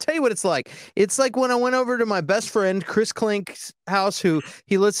I'll tell you what it's like. It's like when I went over to my best friend Chris Klink's house, who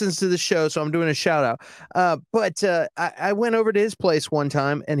he listens to the show, so I'm doing a shout out. But I went over to his place one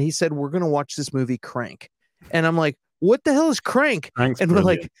time, and he said, "We're going to watch this movie Crank," and I'm like, "What the hell is Crank?" Crank's and brilliant.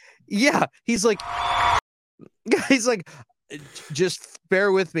 we're like, "Yeah." He's like. Just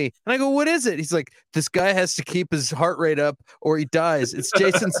bear with me. And I go, what is it? He's like, this guy has to keep his heart rate up or he dies. It's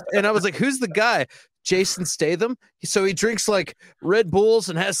Jason. And I was like, who's the guy? Jason Statham. So he drinks like Red Bulls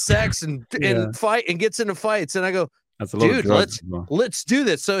and has sex and fight and gets into fights. And I go, dude, let's do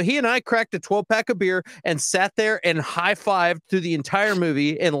this. So he and I cracked a 12-pack of beer and sat there and high-fived through the entire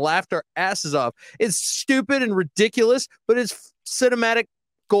movie and laughed our asses off. It's stupid and ridiculous, but it's cinematic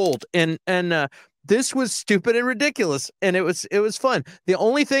gold. And this was stupid and ridiculous, and it was fun. The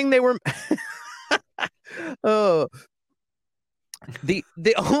only thing they were the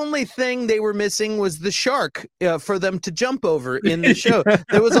only thing they were missing was the shark for them to jump over in the show.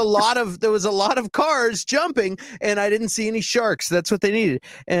 There was a lot of cars jumping, and I didn't see any sharks. That's what they needed.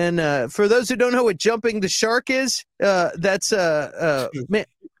 And for those who don't know what jumping the shark is, that's man.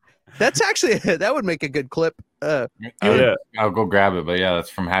 That's actually that would make a good clip. I'll go grab it, but yeah,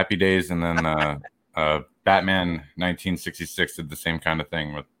 that's from Happy Days, and then Batman 1966 did the same kind of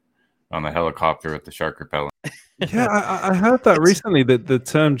thing with on the helicopter with the shark repellent. Yeah, I heard that recently, that the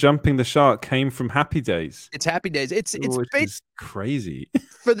term "jumping the shark" came from Happy Days. It's Happy Days. It's is crazy.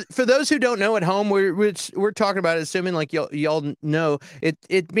 For those who don't know at home, we're talking about it, assuming like y'all know it.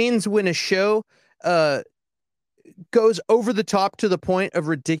 It means when a show goes over the top to the point of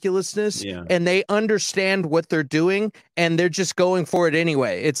ridiculousness, and they understand what they're doing, and they're just going for it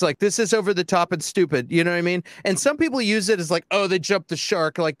anyway. It's like, this is over the top and stupid, you know what I mean? And some people use it as like, oh, they jumped the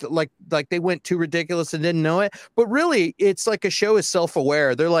shark, like they went too ridiculous and didn't know it. But really, it's like a show is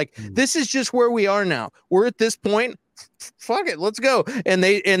self-aware. They're like, this is just where we are now. We're at this point. Fuck it, let's go. And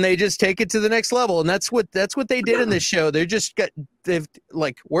they just take it to the next level. And that's what they did in this show. They've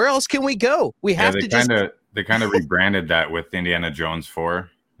like, where else can we go? We have to They kind of rebranded that with Indiana Jones 4,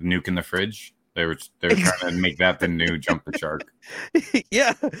 Nuke in the Fridge. They were trying to make that the new Jump the Shark.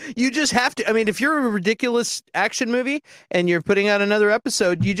 Yeah, you just have to. I mean, if you're a ridiculous action movie and you're putting out another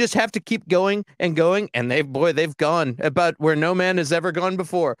episode, you just have to keep going and going. And they've gone about where no man has ever gone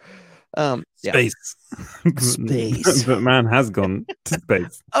before. Space. Space. But man has gone to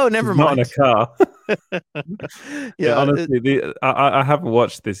space. Oh, never mind. Not in a car. Yeah, honestly, I haven't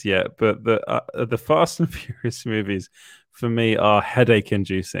watched this yet, but the Fast and Furious movies for me are headache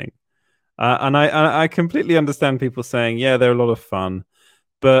inducing. And I completely understand people saying, yeah, they're a lot of fun,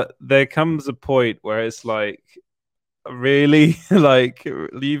 but there comes a point where it's like, really, like,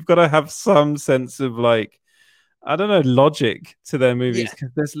 you've got to have some sense of like, I don't know, logic to their movies, because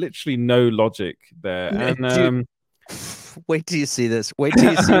there's literally no logic there. And wait till you see this. Wait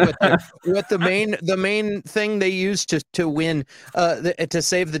till you see what the main thing they use to win, to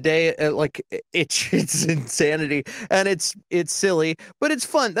save the day. Like it's insanity, and it's silly, but it's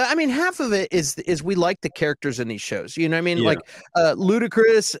fun. I mean, half of it is we like the characters in these shows. You know what I mean? Yeah. Like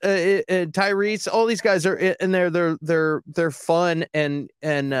Ludacris, Tyrese, all these guys are in there. They're fun and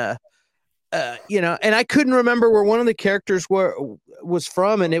you know, and I couldn't remember where one of the characters was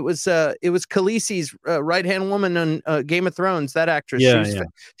from, and it was Khaleesi's right-hand woman on Game of Thrones. That actress,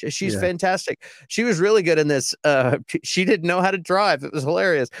 she's fantastic. She was really good in this. She didn't know how to drive. It was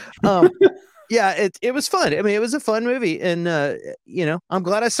hilarious. Yeah, it was fun. I mean, it was a fun movie, and you know, I'm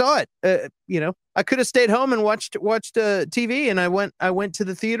glad I saw it. You know, I could have stayed home and watched TV, and I went to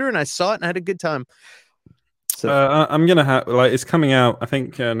the theater and I saw it and I had a good time. So I'm gonna have it's coming out, I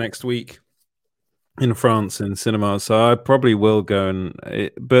think, next week in France in cinemas, so I probably will go.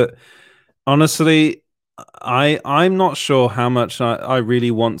 But honestly, I'm not sure how much I really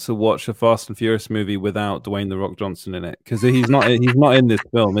want to watch a Fast and Furious movie without Dwayne "The Rock" Johnson in it, because he's not in this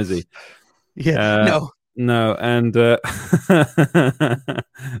film, is he? Yeah, no, and there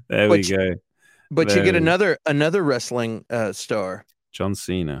we go. But you get another wrestling star, John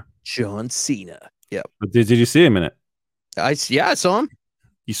Cena. Yep. But did you see him in it? I saw him.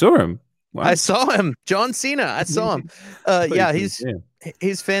 You saw him? Wow. I saw him, John Cena. I saw him. Yeah,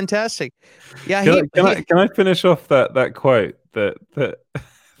 he's fantastic. Yeah, can I finish off that quote that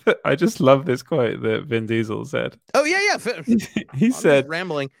I just love this quote that Vin Diesel said. Oh yeah. He said,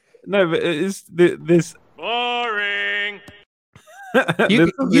 rambling. No, but it's this boring.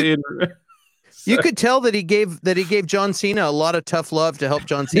 You could tell that he gave John Cena a lot of tough love to help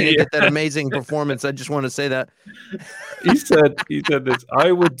John Cena get that amazing performance. I just want to say that. He said this: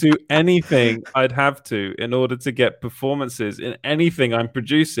 I would do anything I'd have to in order to get performances in anything I'm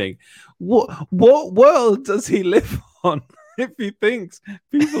producing. What world does he live on if he thinks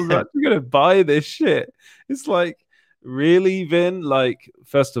people are actually going to buy this shit? It's like, really, Vin? Like,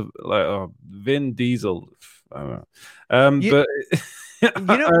 first of Vin Diesel. I don't know.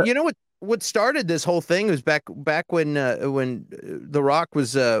 But you know what started this whole thing was back when The Rock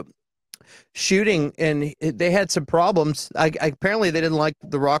was shooting, and they had some problems. Apparently they didn't like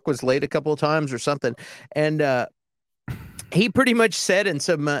The Rock was late a couple of times or something, and he pretty much said in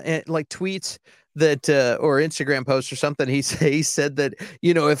some like tweets that or Instagram posts or something, he said that,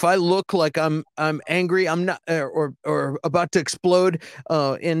 you know, if I look like I'm angry, I'm not, or about to explode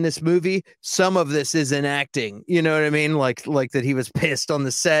in this movie, some of this is enacting, you know what I mean? Like that he was pissed on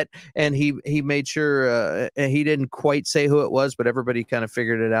the set, and he made sure he didn't quite say who it was, but everybody kind of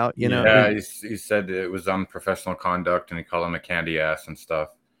figured it out, you know? Yeah, he said it was unprofessional conduct, and he called him a candy ass and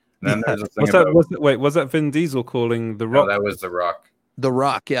stuff. And then there's a thing was that Vin Diesel calling The Rock? No, that was The Rock. The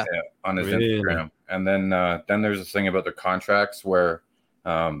Rock, yeah, on his Instagram. And then there's this thing about the contracts where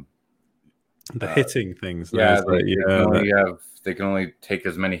the hitting things. They can only take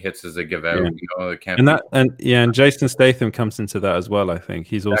as many hits as they give out. Yeah. You know, they can't. And Jason Statham comes into that as well. I think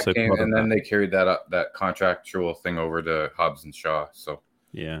he's also. They carried that contractual thing over to Hobbs and Shaw. So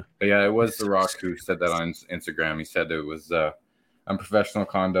yeah, but yeah, it was The Rock who said that on Instagram. He said it was unprofessional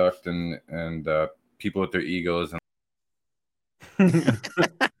conduct and people with their egos.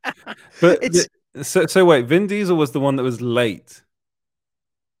 But so wait, Vin Diesel was the one that was late.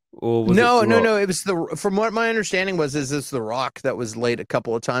 Or was no. It was from what my understanding was, is this The Rock that was late a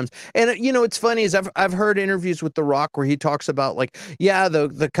couple of times. And it's funny is I've heard interviews with The Rock where he talks about like, yeah,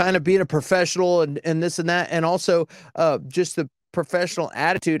 the kind of being a professional and this and that, and also just the professional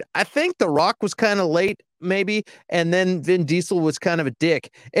attitude. I think The Rock was kind of late maybe, and then Vin Diesel was kind of a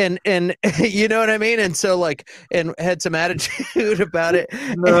dick, and you know what I mean, and so like, and had some attitude about it.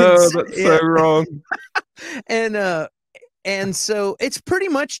 No, that's so wrong. And so it's pretty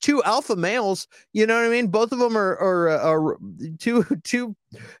much two alpha males, you know what I mean? Both of them are two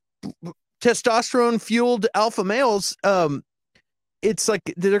testosterone fueled alpha males. It's like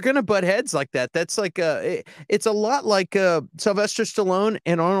they're gonna butt heads like that. That's like it's a lot like Sylvester Stallone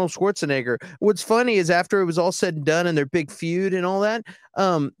and Arnold Schwarzenegger. What's funny is after it was all said and done and their big feud and all that,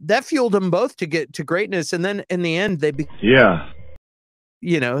 that fueled them both to get to greatness. And then in the end, in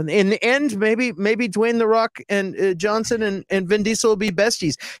the end, maybe Dwayne The Rock and Johnson and Vin Diesel will be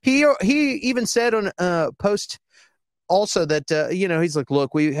besties. He even said on post also that he's like,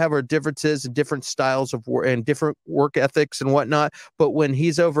 look, we have our differences and different styles of work and different work ethics and whatnot, but when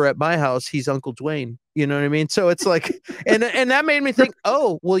he's over at my house, he's Uncle Dwayne. You know what I mean? So it's like, and that made me think,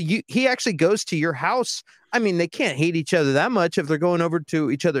 oh well, he actually goes to your house. I mean, they can't hate each other that much if they're going over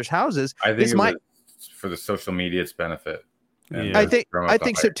to each other's houses. I think was for the social media's benefit. Yeah. I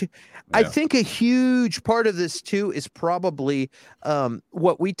think so too. Yeah. I think a huge part of this too is probably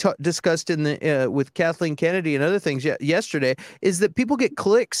what we discussed in the with Kathleen Kennedy and other things yesterday is that people get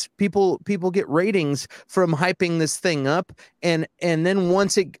clicks, people get ratings from hyping this thing up, and then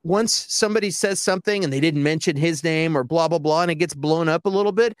once somebody says something and they didn't mention his name or blah blah blah and it gets blown up a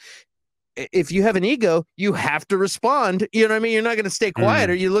little bit. If you have an ego, you have to respond. You know what I mean? You're not going to stay quiet,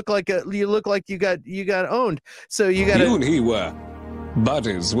 or you look like you got owned. So you got to. You and he were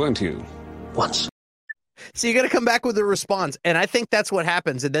buddies, weren't you? Once. So you got to come back with a response, and I think that's what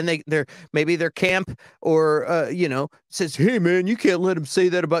happens. And then maybe their camp or says, "Hey man, you can't let him say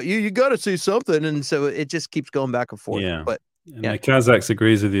that about you. You got to say something." And so it just keeps going back and forth. Yeah. But Kazax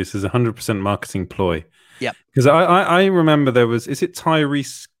agrees with you. This is 100% marketing ploy. Yeah. Because I remember is it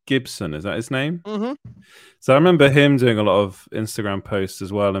Tyrese Gibson, is that his name? Mm-hmm. So I remember him doing a lot of Instagram posts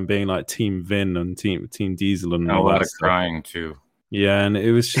as well and being like Team Vin and Team Diesel and all a lot that of stuff. crying too. Yeah, and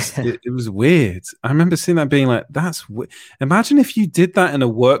it was just it was weird. I remember seeing that being like, that's imagine if you did that in a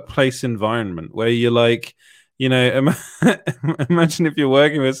workplace environment where you're like, imagine if you're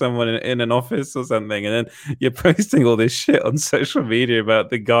working with someone in an office or something, and then you're posting all this shit on social media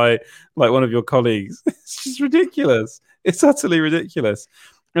about the guy, like one of your colleagues. It's just ridiculous. It's utterly ridiculous.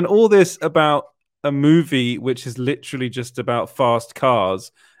 And all this about a movie which is literally just about fast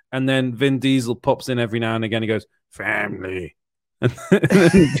cars, and then Vin Diesel pops in every now and again. He goes, family.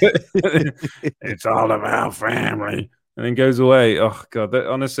 It's all about family. And then goes away. Oh, God.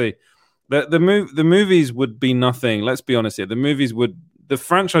 Honestly, the movies would be nothing. Let's be honest here. The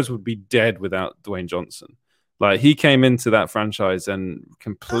franchise would be dead without Dwayne Johnson. Like, he came into that franchise and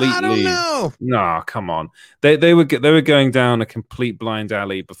completely. I don't know. No, come on. They were going down a complete blind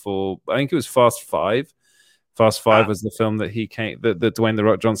alley before. I think it was Fast Five. Fast Five was the film that that Dwayne The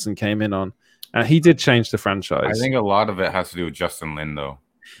Rock Johnson came in on. He did change the franchise. I think a lot of it has to do with Justin Lin, though.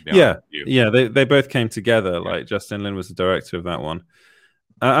 Yeah. They both came together. Like, Justin Lin was the director of that one.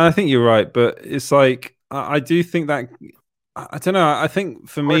 I think you're right, but it's like I do think that I don't know. I think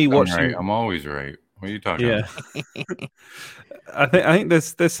for me, watching, right. I'm always right. What are you talking about? I think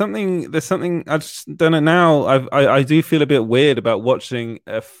there's something I just don't know now. I do feel a bit weird about watching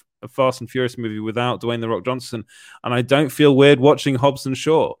a Fast and Furious movie without Dwayne The Rock Johnson, and I don't feel weird watching Hobbs and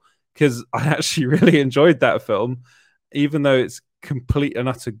Shaw because I actually really enjoyed that film, even though it's complete and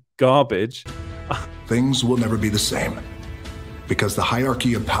utter garbage. Things will never be the same because the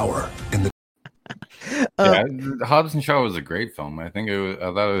hierarchy of power in the Hobbs and Shaw was a great film. I thought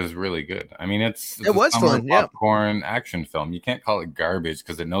it was really good. I mean, it was fun. Popcorn action film. You can't call it garbage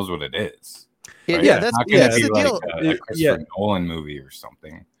because it knows what it is. Right? That's the deal. A Christopher Nolan movie or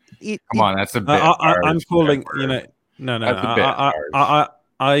something. Come on, that's a bit. I'm calling. No.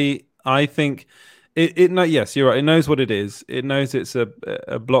 I think it. No, yes, you're right. It knows what it is. It knows it's a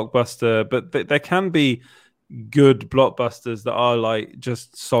blockbuster, but there can be good blockbusters that are like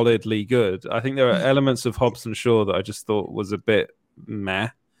just solidly good. I think there are elements of Hobbs and Shaw that I just thought was a bit meh.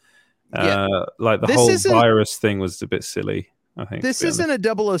 Like the whole virus thing was a bit silly. I think this isn't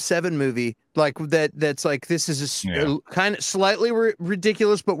a 007 movie like that. That's like, this is Yeah. kind of slightly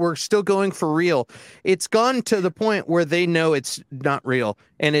ridiculous, but we're still going for real. It's gone to the point where they know it's not real,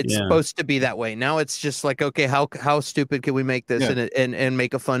 and it's supposed to be that way. Now it's just like, okay, how stupid can we make this and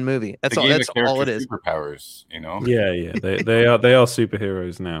make a fun movie? That's all. That's all it is. Superpowers, you know. Yeah. They are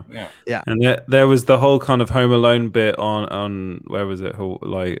superheroes now. Yeah. And there was the whole kind of Home Alone bit on where was it?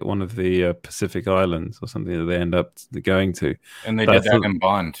 Like one of the Pacific Islands or something that they end up going to. And they did that in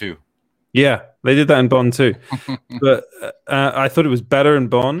Bond too. Yeah, they did that in Bond too. But I thought it was better in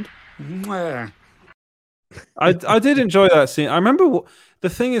Bond. I did enjoy that scene. I remember the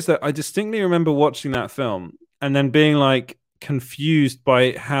thing is that I distinctly remember watching that film and then being like confused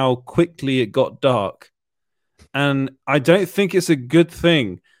by how quickly it got dark. And I don't think it's a good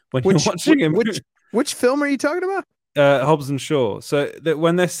thing when you're watching him. Which film are you talking about? Hobbs and Shaw. So that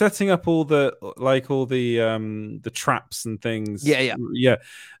when they're setting up all the traps and things,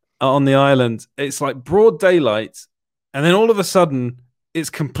 on the island, it's like broad daylight, and then all of a sudden it's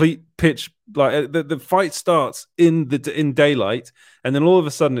complete pitch. Like the fight starts in daylight, and then all of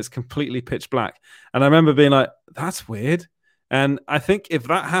a sudden it's completely pitch black. And I remember being like, "That's weird." And I think if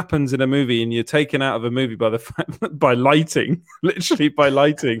that happens in a movie, and you're taken out of a movie by lighting, literally by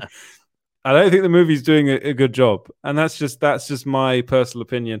lighting. I don't think the movie's doing a good job, and that's just my personal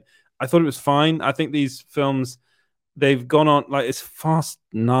opinion. I thought it was fine. I think these films, they've gone on like it's Fast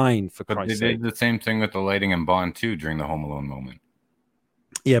 9 for Christ's sake. They did the same thing with the lighting in Bond 2 during the Home Alone moment.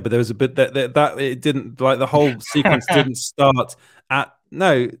 Yeah, but there was a bit that it didn't, like the whole sequence didn't start at.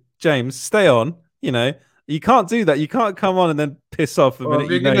 No, James, stay on. You know, you can't do that. You can't come on and then piss off the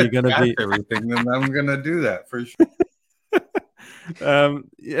minute you know you're going to be everything. Then I'm going to do that for sure.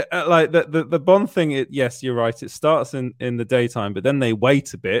 Like the Bond thing, yes, you're right, it starts in the daytime, but then they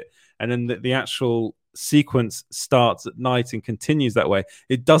wait a bit, and then the actual sequence starts at night and continues that way.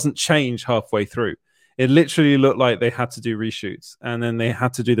 It doesn't change halfway through. It literally looked like they had to do reshoots, and then they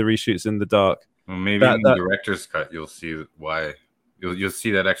had to do the reshoots in the dark. Well, maybe in the director's cut you'll see why. You'll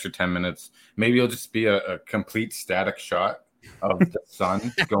see that extra 10 minutes. Maybe it'll just be a complete static shot of the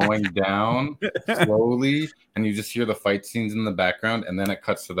sun going down slowly, and you just hear the fight scenes in the background, and then it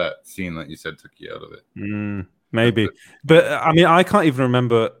cuts to that scene that you said took you out of it. Maybe, but I mean, I can't even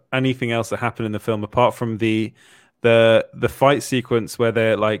remember anything else that happened in the film apart from the fight sequence where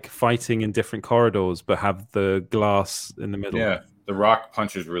they're like fighting in different corridors, but have the glass in the middle. Yeah, The Rock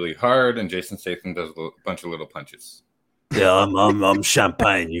punches really hard, and Jason Statham does a bunch of little punches. Yeah, I'm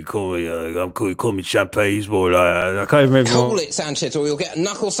Champagne. You call me, I'm cool. You call me Champagne's boy. I can't even remember. Call it Sanchez, or you'll get a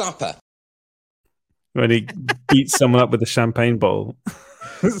knuckle supper. When he beats someone up with a champagne bowl,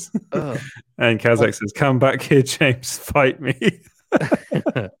 and Kazakh says, "Come back here, James. Fight me."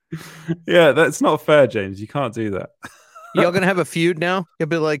 Yeah, that's not fair, James. You can't do that. Y'all gonna have a feud now? You'll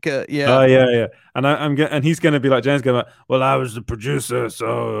be like, yeah. Oh yeah. And he's gonna be like, James gonna be like, well, I was the producer,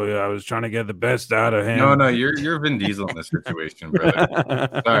 so I was trying to get the best out of him. No, you're Vin Diesel in this situation, brother.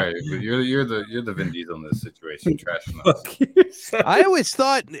 Sorry, but you're the Vin Diesel in this situation, trashing us. I always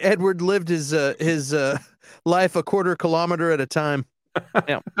thought Edward lived his life a quarter kilometer at a time.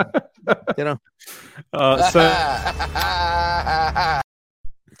 Yeah, you know.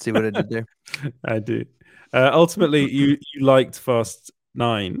 See what I did there? I do. Ultimately, you liked Fast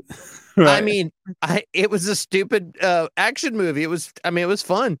 9. Right? I mean, it was a stupid action movie. It was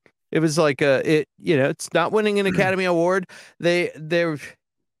fun. It was like it's not winning an Academy Award. They're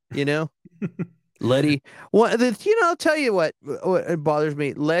Letty. I'll tell you what bothers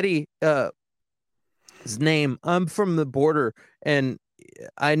me. Letty, his name. I'm from the border, and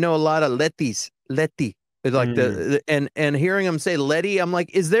I know a lot of Letties. Letty. Like and hearing him say Letty, I'm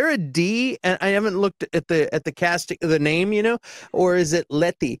like, is there a D? And I haven't looked at the casting, the name, or is it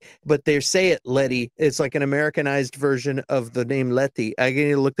Letty? But they say it Letty. It's like an Americanized version of the name Letty. I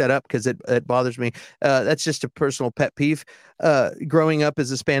need to look that up because it bothers me. That's just a personal pet peeve. Growing up as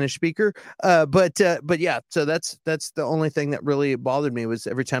a Spanish speaker, but yeah. So that's the only thing that really bothered me was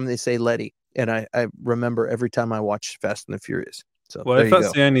every time they say Letty, and I remember every time I watch Fast and the Furious. So, well, if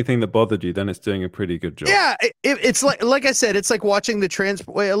that's the only thing that bothered you, then it's doing a pretty good job. Yeah, it's like I said, it's like watching the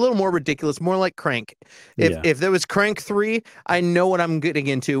a little more ridiculous, more like Crank. If there was Crank 3, I know what I'm getting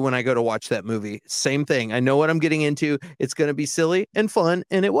into when I go to watch that movie. Same thing. I know what I'm getting into. It's going to be silly and fun,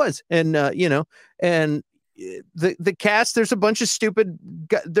 and it was. And and the cast, there's a bunch of stupid.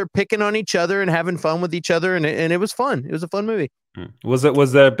 They're picking on each other and having fun with each other, and it was fun. It was a fun movie. Was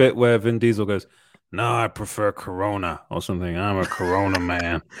there a bit where Vin Diesel goes, "No, I prefer Corona," or something? I'm a Corona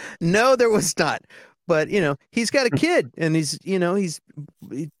man. No, there was not. But he's got a kid, and he's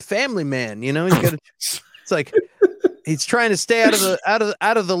family man. He's got. It's like He's trying to stay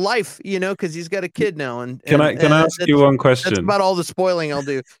out of the life, because he's got a kid now. And can I ask you one question? That's about all the spoiling I'll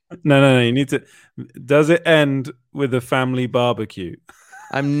do. No. You need to. Does it end with a family barbecue?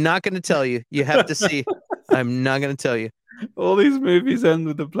 I'm not going to tell you. You have to see. I'm not going to tell you. All these movies end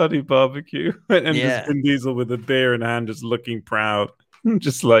with a bloody barbecue, and just Vin Diesel with a beer in hand, just looking proud,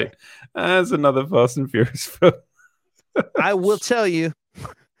 just like as another Fast and Furious film. I will tell you,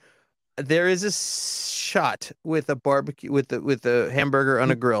 there is a shot with a barbecue with the hamburger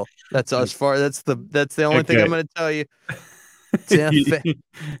on a grill. That's as far. That's the only thing I'm going to tell you.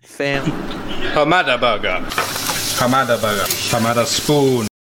 Fam. Hamada burger. Hamada spoon.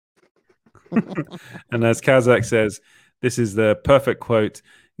 And as Kazakh says, this is the perfect quote.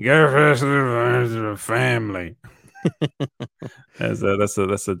 Go first to the family.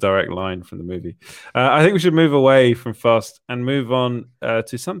 That's a direct line from the movie. I think we should move away from Fast and move on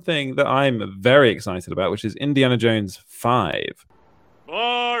to something that I'm very excited about, which is Indiana Jones 5.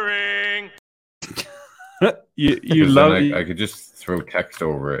 Boring. you love. I could just throw text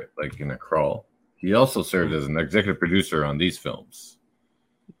over it, like in a crawl. He also served as an executive producer on these films.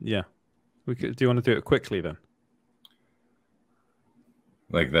 Yeah, do you want to do it quickly then?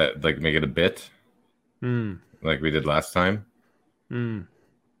 Like that, like make it a bit, like we did last time, and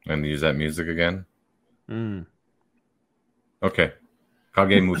use that music again. Okay,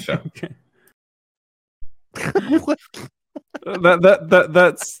 Kage Musha. Okay.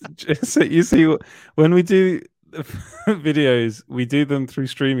 That's so you see when we do videos, we do them through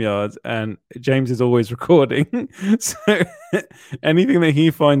StreamYard, and James is always recording. So anything that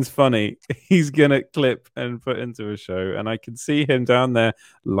he finds funny, he's gonna clip and put into a show. And I can see him down there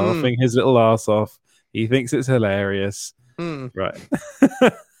laughing his little ass off. He thinks it's hilarious. Right.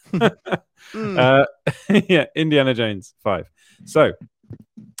 Yeah, Indiana Jones 5. So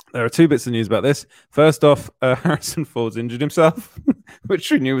there are two bits of news about this. First off, Harrison Ford's injured himself, which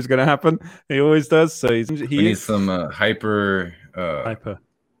we knew was going to happen. He always does. So we need some hyper.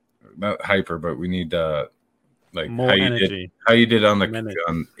 Not hyper, but we need like more how energy. How you did on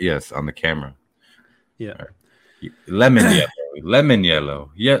the camera. Yeah. Right. Lemon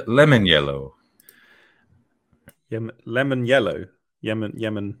yellow. Yeah, lemon yellow. Lemon yellow. Yemen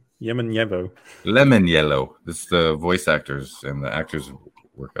yellow. Lemon yellow. This is the voice actors and the actors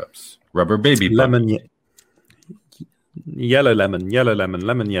workups. Rubber baby pump. Lemon yellow lemon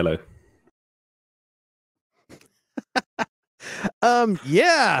yellow.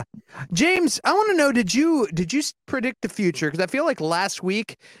 Yeah, James, I want to know, did you predict the future? Because I feel like last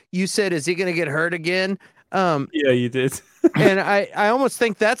week you said, is he going to get hurt again? Yeah, you did. And I almost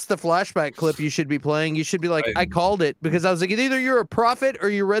think that's the flashback clip you should be playing. You should be like, I called it, because I was like, either you're a prophet or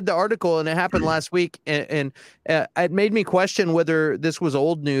you read the article, and it happened last week, and it made me question whether this was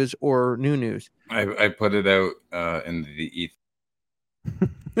old news or new news. I put it out in the ether.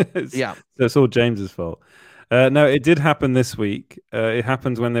 Yeah, so it's all James's fault. No, it did happen this week. It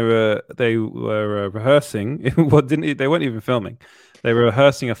happened when they were rehearsing. They weren't even filming. They were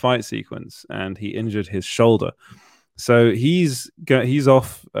rehearsing a fight sequence, and he injured his shoulder. So he's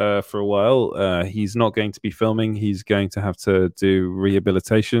off for a while. He's not going to be filming. He's going to have to do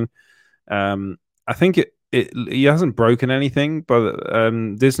rehabilitation. I think he hasn't broken anything, but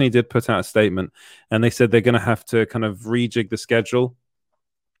Disney did put out a statement, and they said they're going to have to kind of rejig the schedule.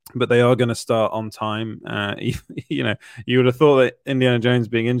 But they are going to start on time. You would have thought that Indiana Jones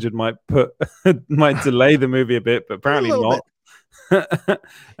being injured might might delay the movie a bit, but apparently not. Got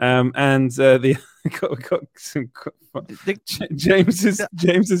some. James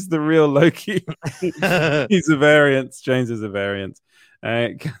is the real Loki. He's a variant. James is a variant.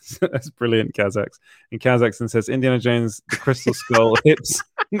 That's brilliant, Kazakhs. And Kazakhstan says Indiana Jones, the crystal skull, hips,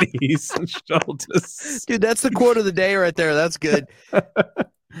 knees, and shoulders. Dude, that's the quote of the day right there. That's good.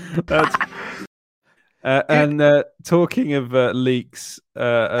 That's and talking of leaks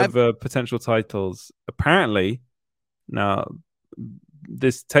of potential titles, apparently now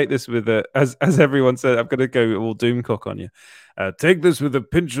take this with as everyone said, I'm going to go all Doomcock on you. Take this with a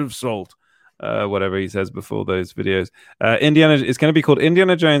pinch of salt. Whatever he says before those videos. It's going to be called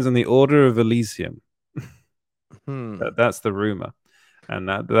Indiana Jones and the Order of Elysium. That's the rumor, and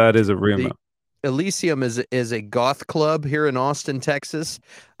that is a rumor. Elysium is a goth club here in Austin, Texas,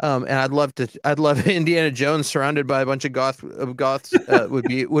 and I'd love Indiana Jones surrounded by a bunch of goths. Would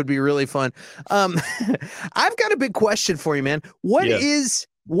be really fun. I've got a big question for you, man. What is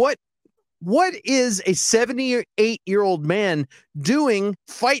a 78-year-old man doing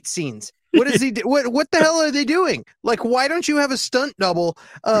fight scenes? What is he? What the hell are they doing? Like, why don't you have a stunt double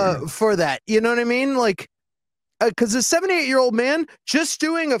for that? You know what I mean? Like, because a 78-year-old man just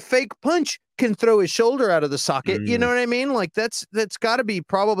doing a fake punch can throw his shoulder out of the socket. You know what I mean? Like that's got to be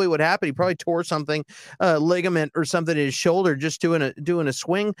probably what happened. He probably tore something, ligament or something in his shoulder just doing a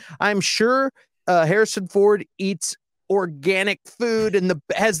swing. I'm sure Harrison Ford eats organic food and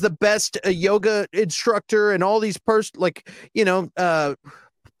has the best yoga instructor and all these I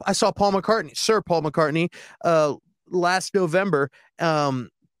saw Sir Paul McCartney last November.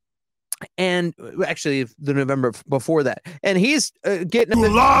 And actually the November before that, and he's getting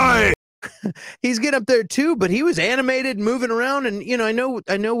he's getting up there too, but he was animated, moving around, and I know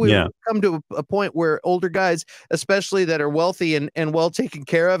we've come to a point where older guys, especially that are wealthy and well taken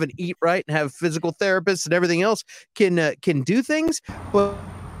care of and eat right and have physical therapists and everything else, can do things. But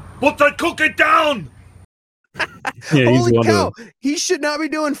put that cookie down. Holy cow! He should not be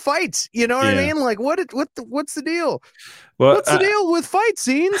doing fights. You know what I mean? Like, what's the deal? What's the deal with fight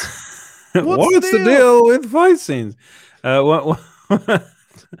scenes? What's the deal with fight scenes?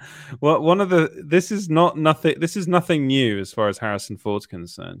 This is nothing new as far as Harrison Ford's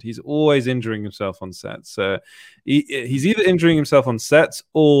concerned. He's always injuring himself on sets. He's either injuring himself on sets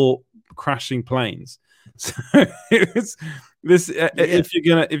or crashing planes. So if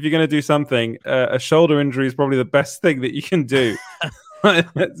you're gonna do something, a shoulder injury is probably the best thing that you can do,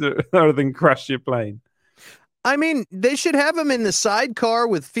 rather than crash your plane. I mean, they should have him in the sidecar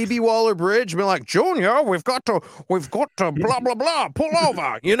with Phoebe Waller-Bridge, be like, Junior, we've got to blah blah blah, pull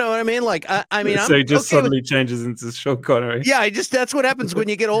over. You know what I mean? Like, I mean, so he just suddenly changes into Sean Connery. Yeah, that's what happens when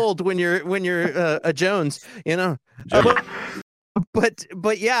you get old, when you're a Jones,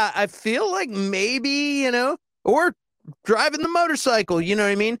 But yeah, I feel like maybe or driving the motorcycle, you know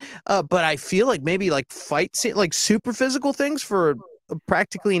what I mean? But I feel like maybe like fight scene, like super physical things for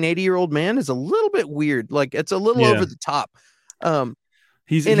practically an 80-year-old man is a little bit weird. Like it's a little over the top.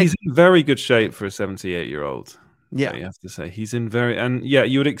 He's in very good shape for a 78-year-old. Yeah, you have to say he's in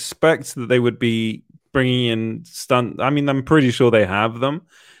you would expect that they would be bringing in stunt. I mean, I'm pretty sure they have them,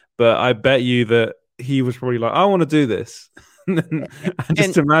 but I bet you that he was probably like, I want to do this. And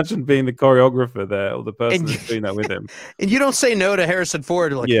imagine being the choreographer there, or the person that's doing that with him. And you don't say no to Harrison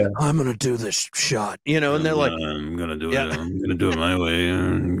Ford. Like, I'm going to do this shot, and they're like, I'm going to do it. I'm going to do it my way.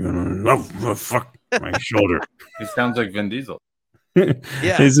 Oh, fuck my shoulder. He sounds like Vin Diesel.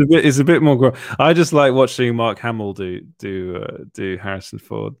 Yeah, he's a bit more. I just like watching Mark Hamill do Harrison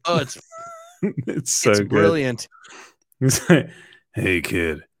Ford. Oh, it's so good. Brilliant. He's like, hey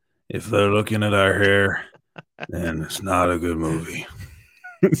kid, if they're looking at our hair, then it's not a good movie.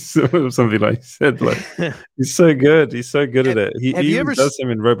 Something like he said, like he's so good. He's so good at it. He even does him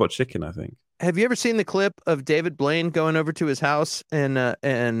in Robot Chicken, I think. Have you ever seen the clip of David Blaine going over to his house and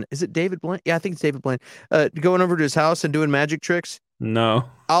is it David Blaine? Yeah, I think it's David Blaine. Going over to his house and doing magic tricks. No,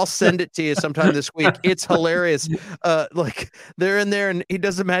 I'll send it to you sometime this week. It's hilarious. Like they're in there and he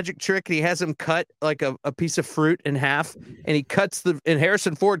does a magic trick and he has him cut like a piece of fruit in half, and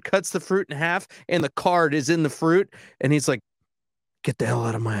Harrison Ford cuts the fruit in half and the card is in the fruit, and he's like, get the hell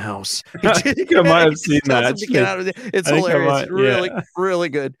out of my house. I think I might have seen that. It's hilarious. Really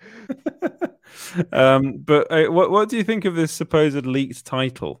good. But what do you think of this supposed leaked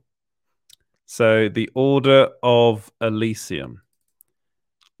title? So, The Order of Elysium.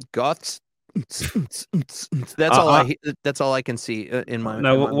 Goths. That's all I can see in my.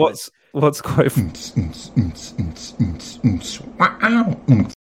 Now, what's quite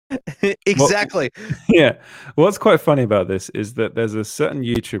exactly. What's quite funny about this is that there's a certain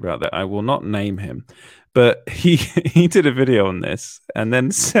YouTuber out there, I will not name him, but he did a video on this and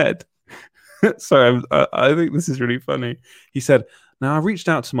then said, sorry, I think this is really funny. He said, now I reached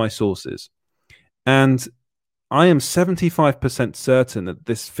out to my sources and I am 75% certain that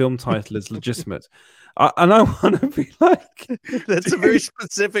this film title is legitimate. And I want to be like, that's a very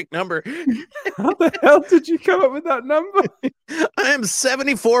specific number. How the hell did you come up with that number? I am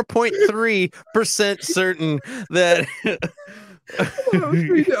 74.3% certain that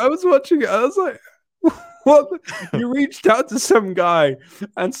I was watching it. I was like, what? You reached out to some guy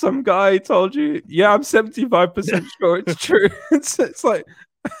and some guy told you, yeah, I'm 75% sure it's true. It's like,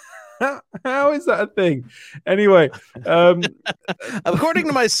 how is that a thing? Anyway, according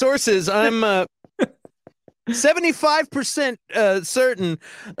to my sources, I'm 75% certain.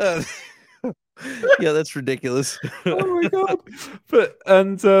 Yeah, that's ridiculous. Oh my god!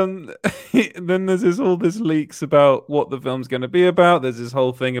 Then there's all this leaks about what the film's going to be about. There's this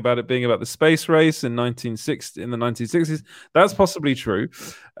whole thing about it being about the space race in the 1960s. That's possibly true.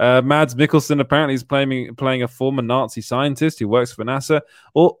 Mads Mikkelsen apparently is playing a former Nazi scientist who works for NASA.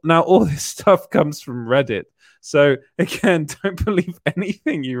 Now all this stuff comes from Reddit. So again, don't believe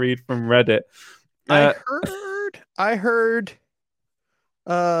anything you read from Reddit. I heard heard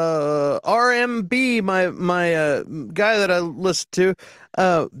RMB, my guy that I listened to,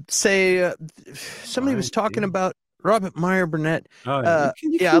 say somebody was talking about Robert Meyer Burnett. I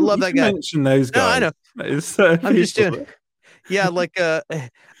love that guy. Mention those guys. No, I know. I'm just doing. Yeah, like I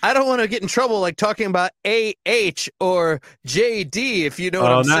don't want to get in trouble like talking about AH or JD, if you know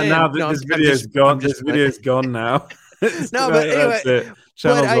what I'm saying. Now this video's gone. This video's gone now. No, but anyway,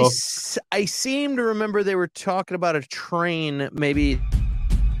 but I seem to remember they were talking about a train, maybe.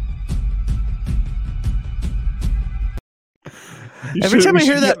 Every time I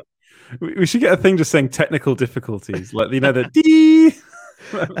hear that, we should get a thing just saying technical difficulties, like the D.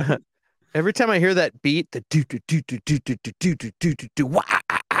 Every time I hear that beat, the do do do do do do do do do do do,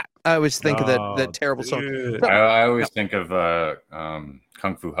 I always think of that terrible song. I always think of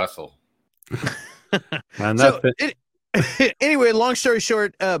Kung Fu Hustle. Man, anyway, long story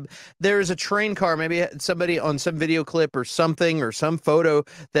short, there's a train car, maybe somebody on some video clip or something, or some photo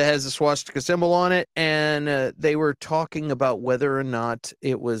that has a swastika symbol on it, and they were talking about whether or not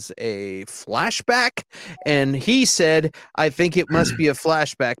it was a flashback, and he said, I think it must be a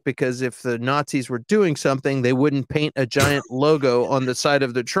flashback, because if the Nazis were doing something, they wouldn't paint a giant logo on the side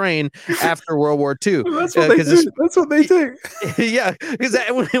of the train after World War II. That's what they do. That's what they do. Yeah, because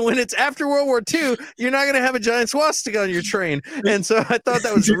when it's after World War II, you're not going to have a giant swastika on your train. And so I thought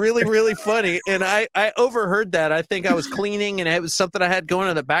that was really, really funny. And I overheard that. I think I was cleaning and it was something I had going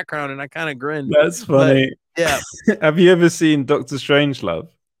in the background, and I kind of grinned. That's funny. But, yeah. Have you ever seen Dr. Strangelove?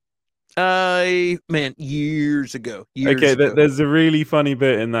 Man, years ago. There's a really funny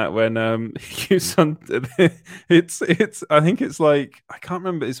bit in that when he keeps on. It's I think it's like, I can't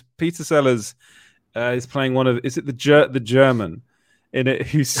remember. It's Peter Sellers is playing one of. Is it the German in it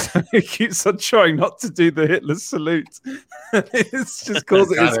who keeps on trying not to do the Hitler salute? It's just calls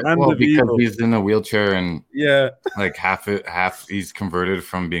it his hand of evil. He's in a wheelchair and like half he's converted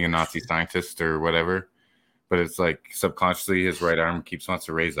from being a Nazi scientist or whatever. But it's like subconsciously his right arm keeps wants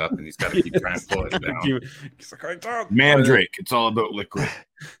to raise up, and he's got to keep trying to pull it down. Mandrake, it's all about liquid.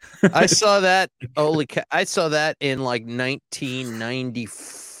 I saw that. I saw that in like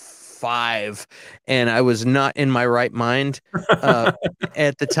 1995, and I was not in my right mind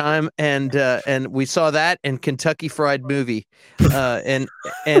at the time. And we saw that and Kentucky Fried Movie, and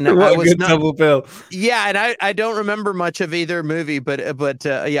what I was not double bill. Yeah, and I don't remember much of either movie, but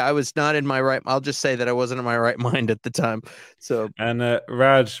yeah, I was not in my right. I'll just say that I wasn't in my right mind at the time. So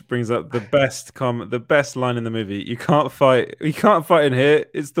Raj brings up the best comment, the best line in the movie. You can't fight in here.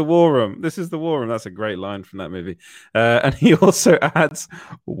 It's the war room. This is the war room. That's a great line from that movie. And he also adds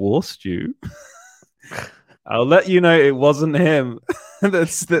war stew. I'll let you know it wasn't him.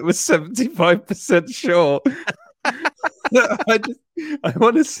 That was 75% sure. I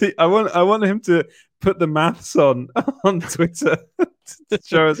want to see. I want him to put the maths on Twitter to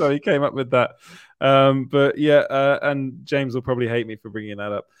show us how he came up with that. But yeah, and James will probably hate me for bringing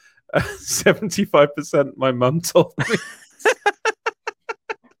that up. 75%. My mum told me.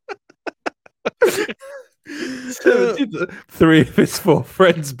 3 of his 4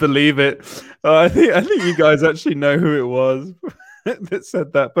 friends believe it. I think you guys actually know who it was that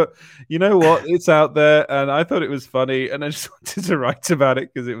said that. But you know what? It's out there, and I thought it was funny, and I just wanted to write about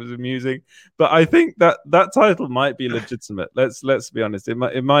it because it was amusing. But I think that title might be legitimate. Let's be honest.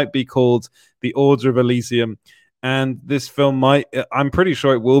 It might be called The Order of Elysium, and this film might. I'm pretty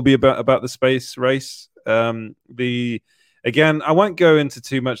sure it will be about the space race. Again, I won't go into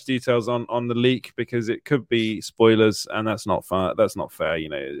too much details on the leak because it could be spoilers, and that's not fair. That's not fair, you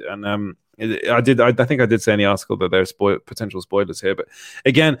know. And I think I did say in the article that there are potential spoilers here. But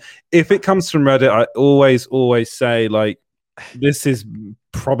again, if it comes from Reddit, I always say, like, this is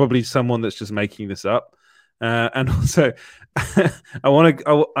probably someone that's just making this up. And also,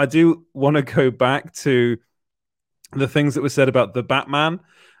 I do want to go back to the things that were said about the Batman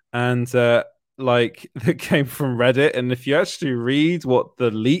and. Like that came from Reddit, and if you actually read what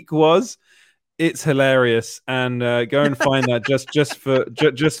the leak was, it's hilarious. And go and find that just for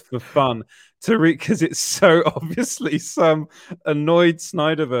fun to read, because it's so obviously some annoyed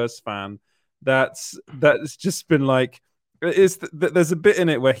Snyderverse fan that's just been like, there's a bit in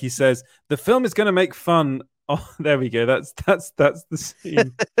it where he says the film is going to make fun. Oh, there we go. That's the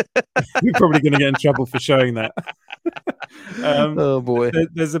scene. We're probably going to get in trouble for showing that. Oh boy!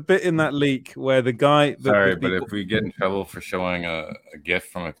 There's a bit in that leak where the guy. Sorry, but if we get in trouble for showing a GIF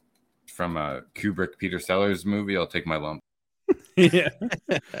from a Kubrick Peter Sellers movie, I'll take my lump. Yeah.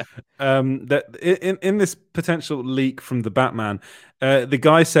 That in this potential leak from the Batman, the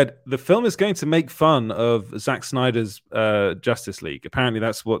guy said the film is going to make fun of Zack Snyder's Justice League. Apparently,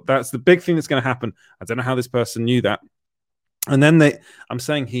 that's the big thing that's going to happen. I don't know how this person knew that. And then I'm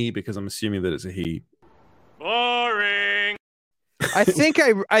saying he because I'm assuming that it's a he. Boring. I think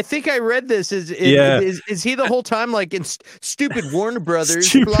I read this. Is he the whole time like in stupid Warner Brothers?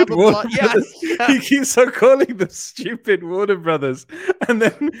 Stupid blah, blah, Warner blah. Brothers. Yeah. He keeps on calling them stupid Warner Brothers, and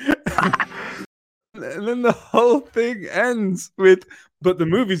then the whole thing ends with, "But the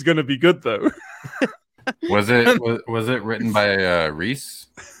movie's going to be good, though." Was it written by Reese?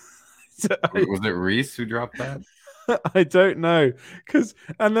 Was it Reese who dropped that? I don't know,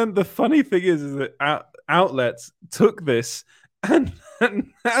 and then the funny thing is that outlets took this and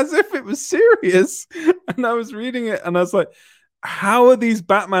as if it was serious, and I was reading it and I was like, how are these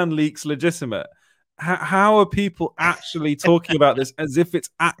Batman leaks legitimate? How are people actually talking about this as if it's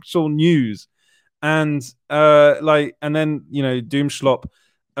actual news? And and then Doomschlop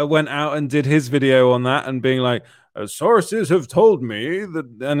went out and did his video on that and being like, sources have told me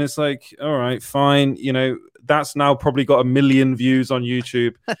that, and it's like, all right, fine, that's now probably got 1 million views on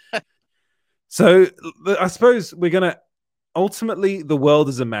YouTube. So I suppose we're gonna ultimately, the world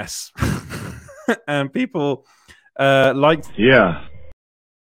is a mess, and people yeah.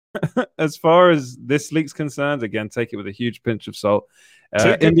 As far as this leak's concerned, again, take it with a huge pinch of salt.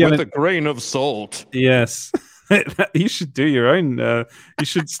 Take it with a grain of salt. Yes, you should do your own. You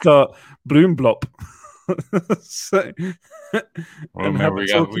should start Bloomblop. Well,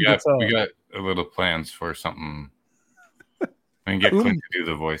 we got a little plans for something. We can get Clint to do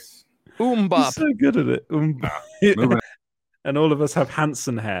the voice. Bop. He's so good at it. And all of us have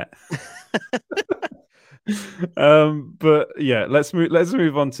Hanson hair. But yeah, let's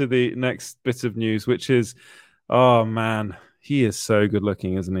move on to the next bit of news, which is, oh man, he is so good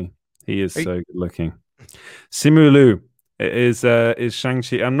looking, isn't he? He is so good looking. Simu Liu is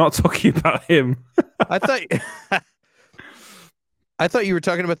Shang-Chi. I'm not talking about him. I thought you were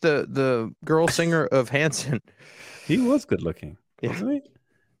talking about the girl singer of Hanson. He was good looking, wasn't he?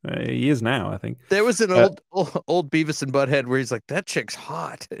 He is now, I think. There was an old Beavis and Butthead where he's like, "That chick's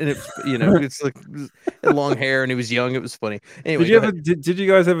hot," and it's it's like long hair, and he was young. It was funny. Anyway, did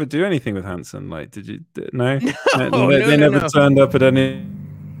you guys ever do anything with Hanson? Like, did you? No, they never turned up at any.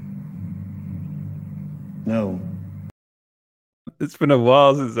 No. It's been a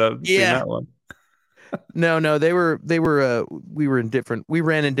while since I've seen that one. No, they were. We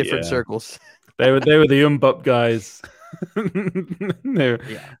ran in different circles. They were the Umbop guys.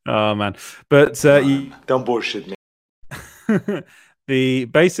 Oh man, but don't bullshit me. the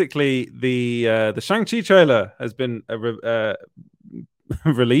Shang-Chi trailer has been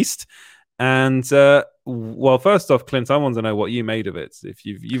released, and well, first off, Clint, I want to know what you made of it. If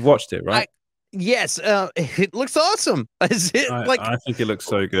you've watched it, right? Yes, it looks awesome. I think it looks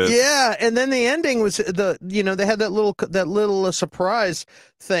so good. Yeah, and then the ending was they had that little surprise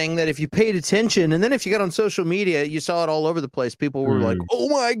thing that if you paid attention, and then if you got on social media, you saw it all over the place. People were like, "Oh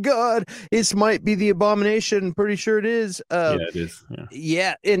my God, this might be the Abomination." Pretty sure it is. Yeah, it is.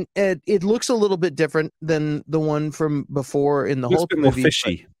 Yeah, and it looks a little bit different than the one from before in the whole movie. More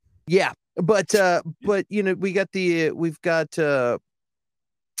fishy. Yeah, but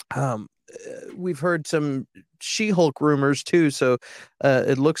we've heard some She-Hulk rumors too, so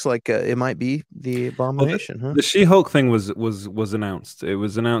it looks like it might be the Abomination. The She-Hulk thing was announced. It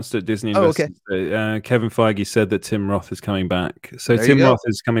was announced at Disney. Okay. Kevin Feige said that Tim Roth is coming back. So Tim Roth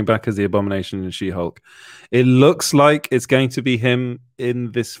is coming back as the Abomination in She-Hulk. It looks like it's going to be him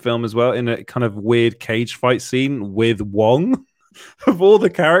in this film as well, in a kind of weird cage fight scene with Wong. Of all the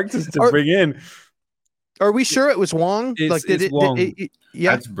characters to bring in. Are we sure it was Wong? It's Wong.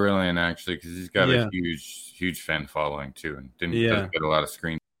 Yeah, that's brilliant actually, because he's got a huge fan following too, and doesn't get a lot of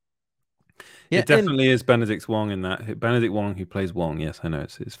screen. Yeah, it definitely is Benedict Wong in that. Benedict Wong, who plays Wong. Yes, I know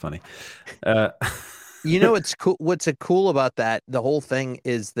it's funny. It's cool. What's cool about that? The whole thing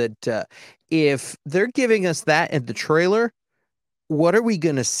is that if they're giving us that in the trailer, what are we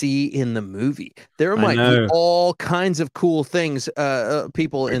going to see in the movie? There might be all kinds of cool things.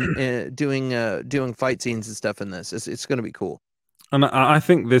 People doing fight scenes and stuff in this. It's going to be cool. And I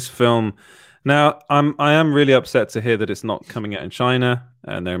think this film. Now, I am really upset to hear that it's not coming out in China,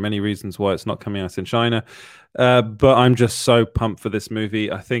 and there are many reasons why it's not coming out in China. But I'm just so pumped for this movie.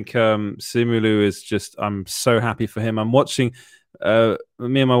 I think Simu Liu is just. I'm so happy for him. I'm watching. Me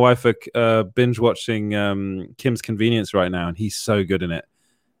and my wife are binge watching Kim's Convenience right now, and he's so good in it.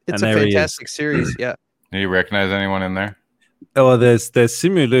 It's a fantastic series. Yeah. Do you recognize anyone in there? Oh, there's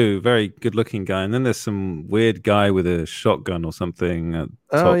Simu Liu, very good-looking guy, and then there's some weird guy with a shotgun or something. At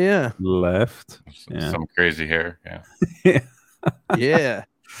top left, some crazy hair. Yeah, yeah.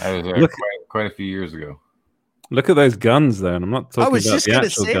 That was quite a few years ago. Look at those guns, though, and I'm not talking about just the gonna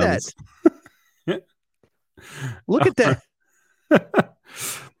actual say guns. that. Look at that.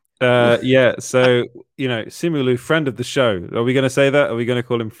 Yeah, so Simu Liu, friend of the show. Are we going to say that? Are we going to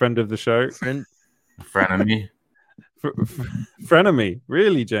call him friend of the show? Frenemy. Frenemy,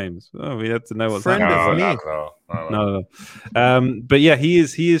 really, James? Oh, we had to know what's happening. No. But yeah, he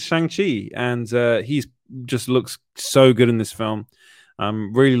is Shang-Chi, and he's just looks so good in this film.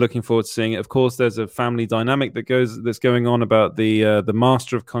 I'm really looking forward to seeing it. Of course, there's a family dynamic that's going on about the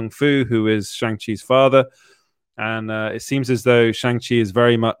master of kung fu, who is Shang-Chi's father, and it seems as though Shang-Chi is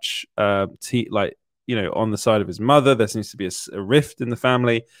very much on the side of his mother. There seems to be a rift in the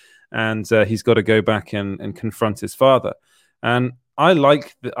family, and he's got to go back and confront his father. And I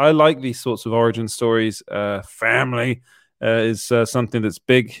like these sorts of origin stories. Family is something that's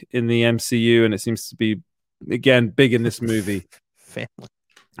big in the MCU, and it seems to be again big in this movie.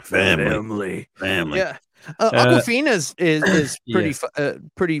 Family. Yeah. Awkwafina is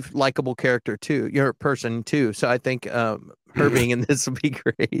pretty likable character too. You're a person too, so I think her being in this will be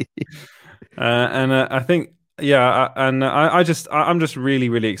great. I think. Yeah, I'm just really,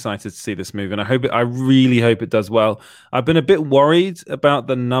 really excited to see this movie, and I really hope it does well. I've been a bit worried about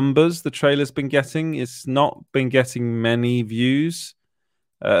the numbers the trailer's been getting. It's not been getting many views,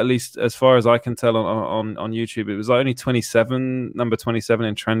 at least as far as I can tell on YouTube. It was only number 27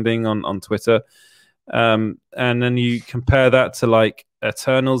 in trending on Twitter. And then you compare that to like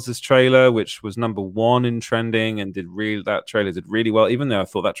Eternals' trailer, which was number 1 in trending and that trailer did really well, even though I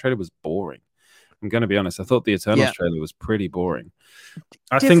thought that trailer was boring. I'm going to be honest. I thought the Eternals trailer was pretty boring.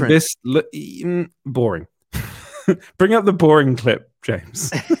 I think this boring. Bring up the boring clip,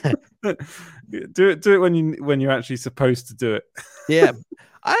 James. do it when you're actually supposed to do it. Yeah,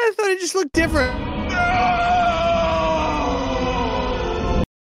 I thought it just looked different.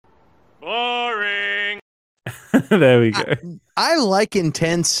 Boring. There we go. I like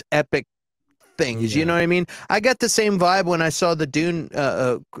intense, epic things. You know what I mean? I got the same vibe when I saw the Dune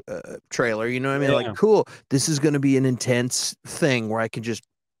trailer. You know what I mean? Like, cool. This is going to be an intense thing where I can just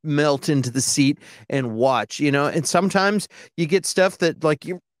melt into the seat and watch. And sometimes you get stuff that like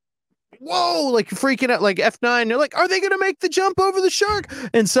you're freaking out, like F9. You're like, are they going to make the jump over the shark?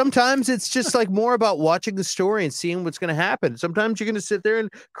 And sometimes it's just like more about watching the story and seeing what's going to happen. Sometimes you're going to sit there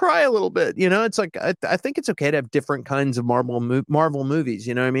and cry a little bit. It's like I think it's okay to have different kinds of Marvel movies.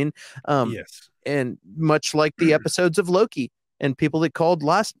 You know what I mean? Yes. And much like the episodes of Loki, and people that called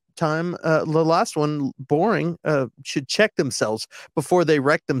last time the last one boring should check themselves before they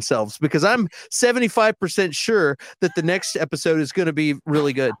wreck themselves, because I'm 75% sure that the next episode is going to be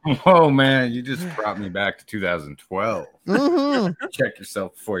really good. Oh man, you just brought me back to 2012. Mm-hmm. Check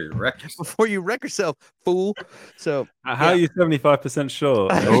yourself before you wreck yourself, fool. So how are you 75%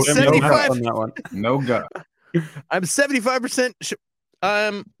 sure? I'm 75 on that one. No gut. I'm 75% sure.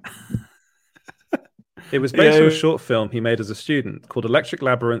 It was based on a short film he made as a student called Electric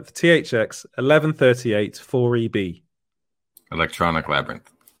Labyrinth THX 1138 4EB. Electronic Labyrinth.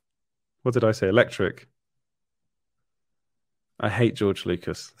 What did I say? Electric. I hate George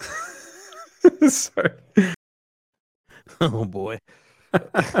Lucas. Sorry. Oh boy. Oh,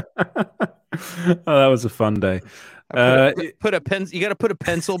 that was a fun day. You got to put a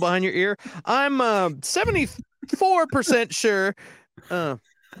pencil behind your ear. I'm 74% sure.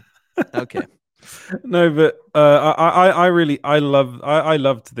 Okay. No, but I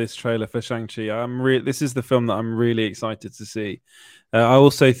loved this trailer for Shang-Chi. This is the film that I'm really excited to see. I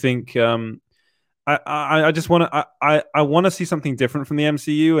also think I just want to I want to see something different from the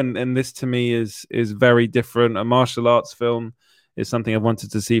MCU, and this to me is very different. A martial arts film is something I've wanted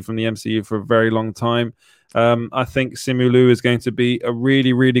to see from the MCU for a very long time. I think Simu Liu is going to be a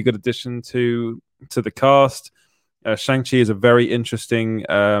really, really good addition to the cast. Shang-Chi is a very interesting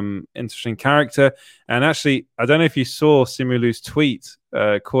character. And actually, I don't know if you saw Simu Liu's tweet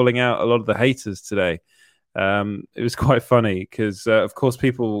calling out a lot of the haters today. It was quite funny because, of course,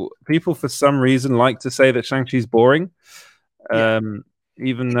 people for some reason like to say that Shang-Chi's boring. Even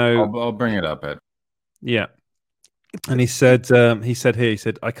though... I'll bring it up, Ed. Yeah. And he said,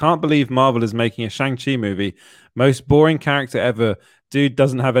 I can't believe Marvel is making a Shang-Chi movie. Most boring character ever. Dude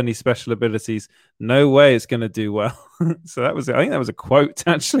doesn't have any special abilities. No way it's going to do well. So I think that was a quote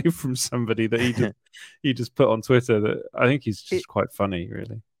actually from somebody that he just put on Twitter. That I think he's just quite funny,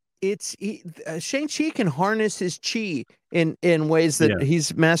 really. Shang-Chi can harness his chi in ways that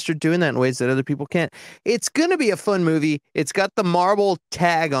he's mastered doing that in ways that other people can't. It's gonna be a fun movie. It's got the Marvel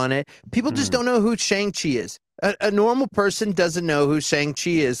tag on it. People just don't know who Shang-Chi is. A normal person doesn't know who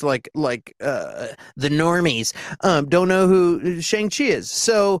Shang-Chi is, like the normies don't know who Shang-Chi is.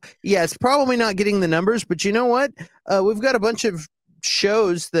 So yeah, it's probably not getting the numbers, but you know what? We've got a bunch of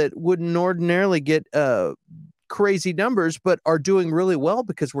shows that wouldn't ordinarily get crazy numbers, but are doing really well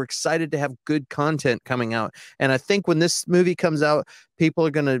because we're excited to have good content coming out. And I think when this movie comes out, people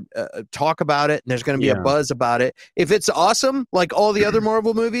are going to talk about it, and there's going to be a buzz about it. If it's awesome, like all the other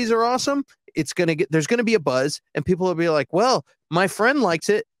Marvel movies are awesome, there's going to be a buzz, and people will be like, well, my friend likes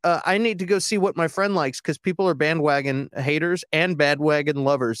it. I need to go see what my friend likes, because people are bandwagon haters and bandwagon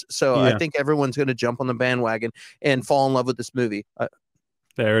lovers. So I think everyone's going to jump on the bandwagon and fall in love with this movie.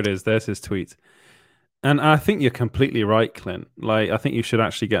 There it is. There's his tweet. And I think you're completely right, Clint. Like, I think you should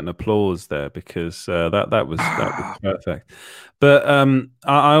actually get an applause there, because that was perfect. But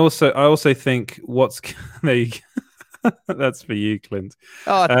I also think that's for you, Clint.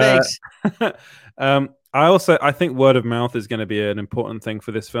 Oh, thanks. I think word of mouth is going to be an important thing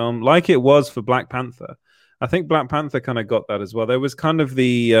for this film, like it was for Black Panther. I think Black Panther kind of got that as well. There was kind of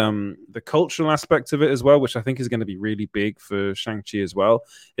the cultural aspect of it as well, which I think is going to be really big for Shang-Chi as well.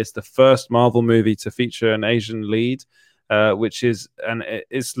 It's the first Marvel movie to feature an Asian lead,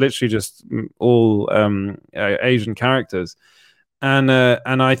 it's literally just all Asian characters. And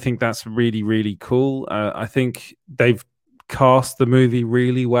I think that's really, really cool. I think they've cast the movie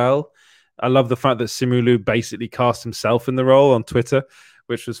really well. I love the fact that Simu Liu basically cast himself in the role on Twitter,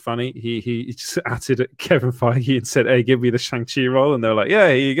 which was funny. He just atted at Kevin Feige and said, "Hey, give me the Shang-Chi role," and they're like, "Yeah,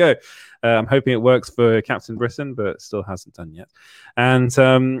 here you go." I'm hoping it works for Captain Britain, but still hasn't done yet.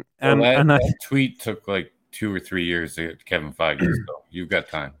 That tweet took like 2 or 3 years to get to Kevin Feige, so you've got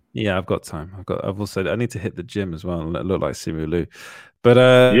time. Yeah, I've got time. I've also I need to hit the gym as well and look like Simu Liu. But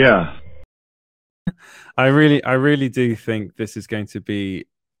yeah, I really do think this is going to be.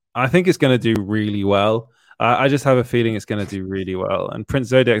 I think it's going to do really well. I just have a feeling it's going to do really well. And Prince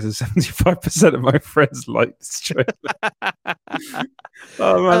Zodiac is 75% of my friends like this trailer.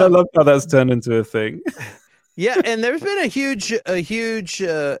 Oh man, I love how that's turned into a thing. Yeah, and there's been a huge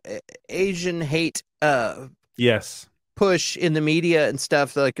Asian hate. Yes. Push in the media and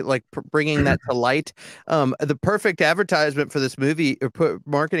stuff, like bringing that to light. The perfect advertisement for this movie or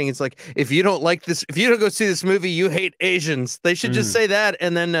marketing is like, if you don't like this, if you don't go see this movie, you hate Asians. They should just say that,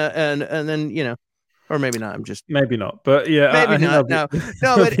 and then or maybe not. I'm just maybe not, but yeah, maybe not. No,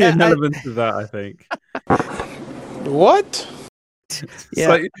 but an element to that, I think. What? Yeah.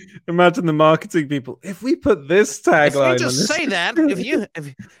 Like, imagine the marketing people. If we put this tagline, say that,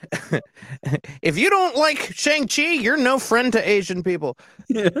 if you don't like Shang-Chi, you're no friend to Asian people.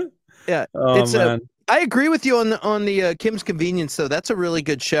 Yeah. Oh, man. I agree with you on the Kim's Convenience, though. That's a really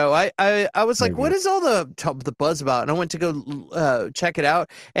good show. I was like, what is all the buzz about? And I went to go check it out,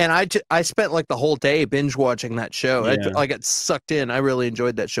 and I spent like the whole day binge watching that show. Yeah. I got sucked in. I really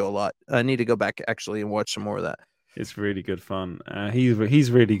enjoyed that show a lot. I need to go back actually and watch some more of that. It's really good fun.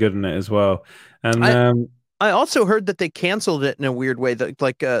 He's really good in it as well. And I also heard that they canceled it in a weird way.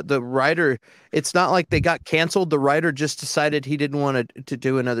 The writer, it's not like they got canceled. The writer just decided he didn't want to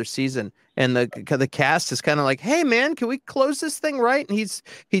do another season, and the cast is kind of like, "Hey man, can we close this thing right?" And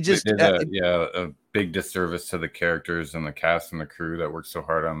he just did a big disservice to the characters and the cast and the crew that worked so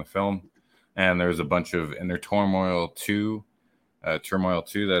hard on the film. And there's a bunch of inner turmoil too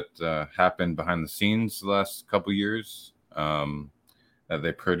that happened behind the scenes the last couple years. That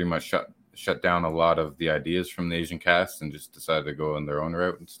they pretty much shut down a lot of the ideas from the Asian cast and just decided to go in their own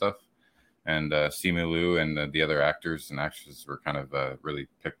route and stuff. And Simu Liu and the other actors and actresses were kind of really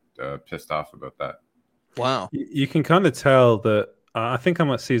pissed off about that. Wow. You can kind of tell that. I think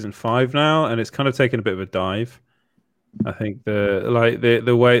I'm at season 5 now, and it's kind of taken a bit of a dive. I think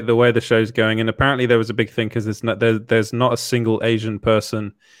the way the show's going, and apparently there was a big thing because there's not a single Asian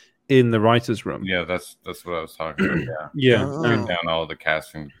person in the writers' room. Yeah, that's what I was talking about. Yeah, written down all the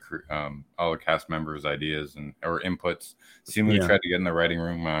cast and all the cast members' ideas or inputs. Simu tried to get in the writing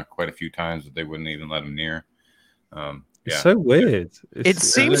room quite a few times, but they wouldn't even let him near. It's so weird. It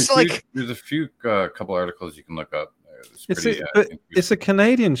seems like there's a few couple articles you can look up. It's a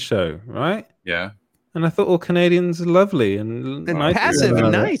Canadian show, right? Yeah. And I thought all Canadians are lovely and nice. Passive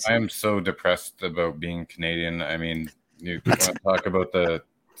and nice. I am so depressed about being Canadian. I mean, you want to talk about the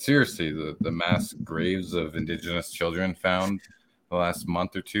mass graves of Indigenous children found the last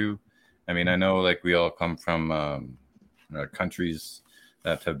month or two. I mean, I know like we all come from countries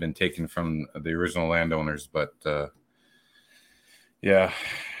that have been taken from the original landowners, but yeah,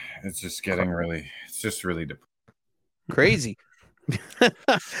 it's just getting really crazy.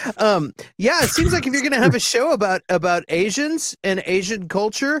 Yeah, it seems like if you're gonna have a show about Asians and Asian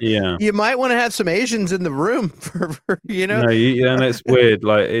culture, you might want to have some Asians in the room for No, and it's weird.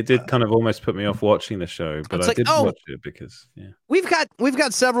 Like it did kind of almost put me off watching the show, but I did watch it because we've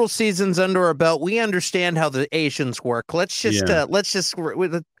got several seasons under our belt. We understand how the Asians work. Let's just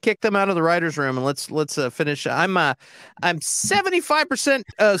kick them out of the writers' room and let's finish. I'm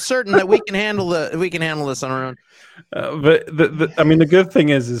 75% certain that we can handle this on our own. But I mean, the good thing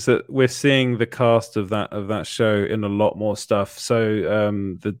is that we're seeing the cast of that show in a lot more stuff. So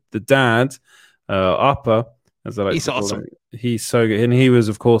the dad, Appa, as I like he's to call awesome. him, he's so good, and he was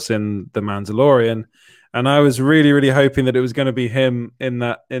of course in The Mandalorian. And I was really, really hoping that it was going to be him in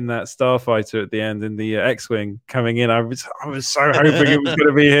that starfighter at the end in the X-wing coming in. I was so hoping it was going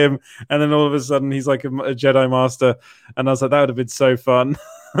to be him, and then all of a sudden he's like a Jedi Master, and I was like, that would have been so fun.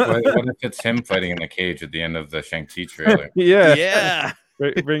 What if it's him fighting in the cage at the end of the Shang-Chi trailer? Yeah.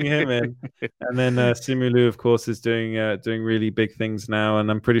 Bring him in, and then Simu Liu, of course, is doing really big things now,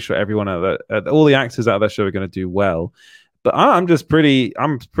 and I'm pretty sure everyone all the actors out of that show are going to do well. But I'm pretty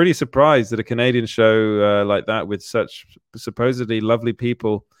surprised that a Canadian show like that with such supposedly lovely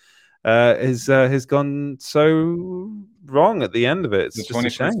people has gone so wrong at the end of it. It's the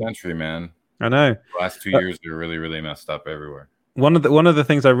just 21st century, man. I know. The last 2 years are really, really messed up everywhere. One of the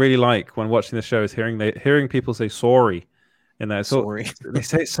things I really like when watching the show is hearing people say sorry in there. Sorry. They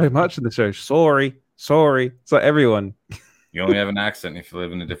say it so much in the show. Sorry. It's like everyone. You only have an accent if you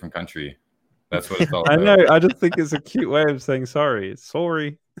live in a different country. That's what it's all about. I know. I just think it's a cute way of saying sorry. It's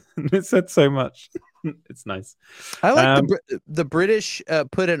sorry. It said so much. It's nice. I like the British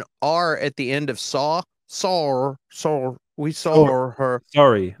put an R at the end of saw. We saw her.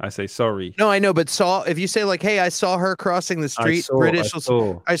 Sorry, I say sorry. No, I know, but saw. If you say like, "Hey, I saw her crossing the street," British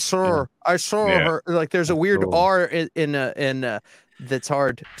will. I saw her. Like, there's a weird R in that's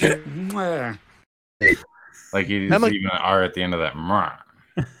hard. Like you see even an R at the end of that.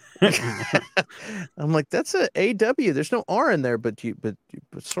 I'm like, that's a AW. There's no R in there, but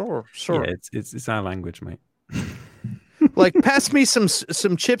sore. Yeah, it's our language, mate. Like, pass me some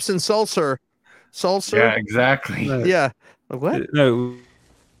chips and salsa. Yeah, exactly. Yeah. What? No.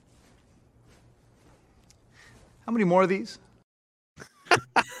 How many more of these?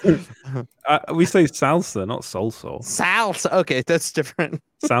 We say salsa, not salsa. Salsa. Okay, that's different.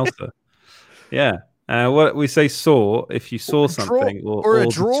 Salsa. Yeah. What we say saw if you saw something or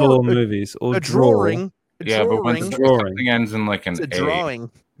saw movies or a drawing. Yeah, but when something ends in like an a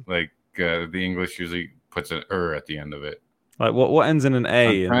drawing, like the English usually puts an at the end of it. Like what ends in an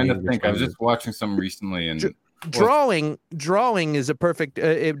A? I'm trying to think. I was just watching something recently and drawing is a perfect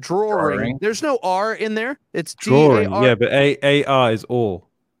drawing. There's no R in there. It's drawing. D-A-R. Yeah, but A-R is all.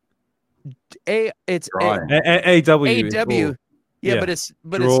 It's A-W. Yeah, but it's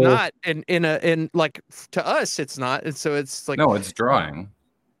not in like to us it's not, and so it's like no, it's drawing.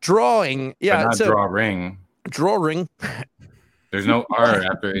 Yeah, but not drawing. Drawing. There's no R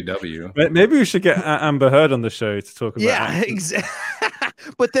after AW. Maybe we should get Amber Heard on the show to talk about. Yeah, exactly.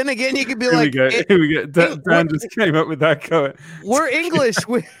 But then again, you could be Here like, "Here we go." Dan just came up with that comment. We're English.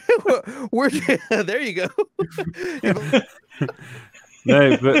 We're there. You go.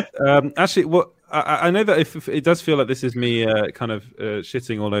 No, but actually, what I know that if it does feel like this is me kind of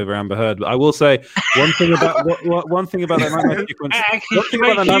shitting all over Amber Heard, but I will say one thing about one thing about that nightmare sequence. One thing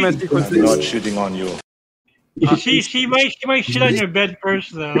about the nightmare sequence. I'm not shitting on you. She might shit on your bed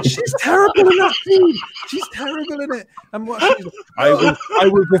first, though. She's terrible in that scene. She's terrible in it. And what I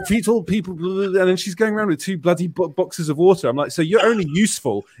will defeat all people. And then she's going around with 2 bloody boxes of water. I'm like, so you're only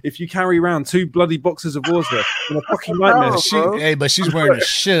useful if you carry around 2 bloody boxes of water in a fucking nightmare. Hey, but she's wearing the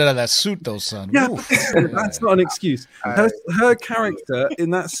shit out of that suit, though, son. Yeah, that's not an excuse. Her character in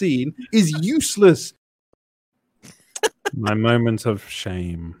that scene is useless. My moment of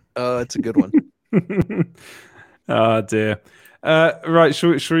shame. Oh, it's a good one. Oh dear. Right,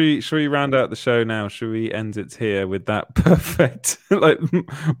 should we round out the show now? Should we end it here with that perfect, like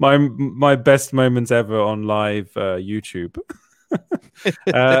my best moments ever on live YouTube?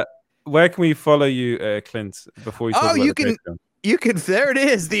 Where can we follow you, Clint? Before we talk about you can. There it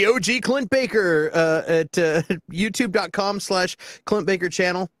is, the OG Clint Baker at youtube.com/Clint Baker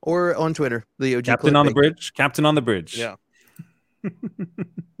channel or on Twitter, the OG Captain Clint on Baker. the Bridge. Captain on the Bridge. Yeah.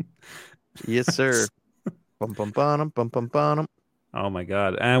 Yes, sir. Bum, bum, bum, bum, bum, bum. Oh my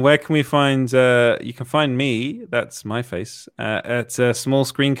god! And where can we find? You can find me. That's my face at Small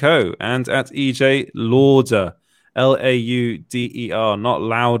Screen Co. and at EJ Lauder, Lauder, not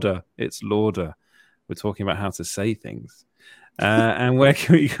louder. It's Lauder. We're talking about how to say things. And where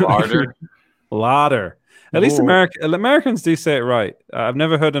can we go? Louder. At least Americans do say it right. I've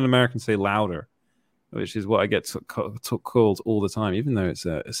never heard an American say louder, which is what I get called all the time, even though it's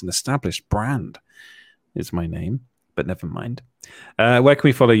an established brand. Is my name, but never mind. Where can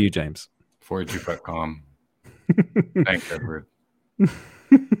we follow you, James? Forageyou.com. Thanks, Edward.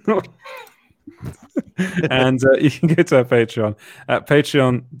 And you can go to our Patreon at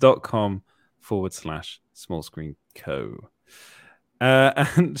patreon.com/smallscreenco.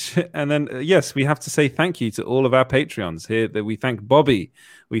 And then yes, we have to say thank you to all of our Patreons here. That we thank Bobby,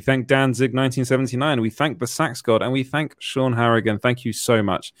 we thank Danzig 1979, we thank the Sax God, and we thank Sean Harrigan. Thank you so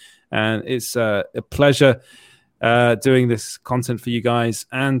much, and it's a pleasure doing this content for you guys.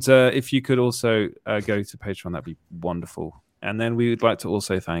 And if you could also go to Patreon, that'd be wonderful. And then we would like to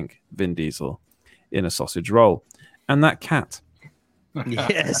also thank Vin Diesel in a sausage roll and that cat.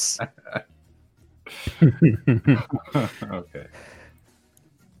 Yes. Okay.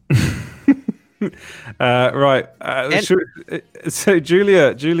 Right. So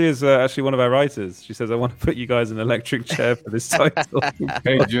Julia's actually one of our writers. She says, I want to put you guys in an electric chair for this title.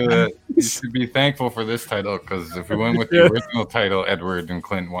 Hey, Julia, you should be thankful for this title, because if we went with the original title Edward and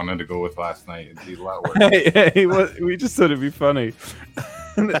Clint wanted to go with last night, it'd be a lot worse. Hey, we just thought it'd be funny.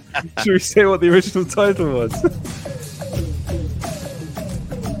 Should we say what the original title was?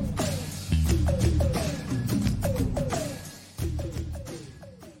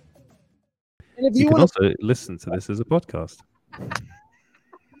 And if you can want also listen to this as a podcast.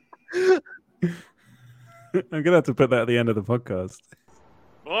 I'm gonna have to put that at the end of the podcast.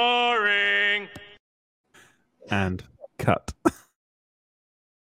 Boring. And cut.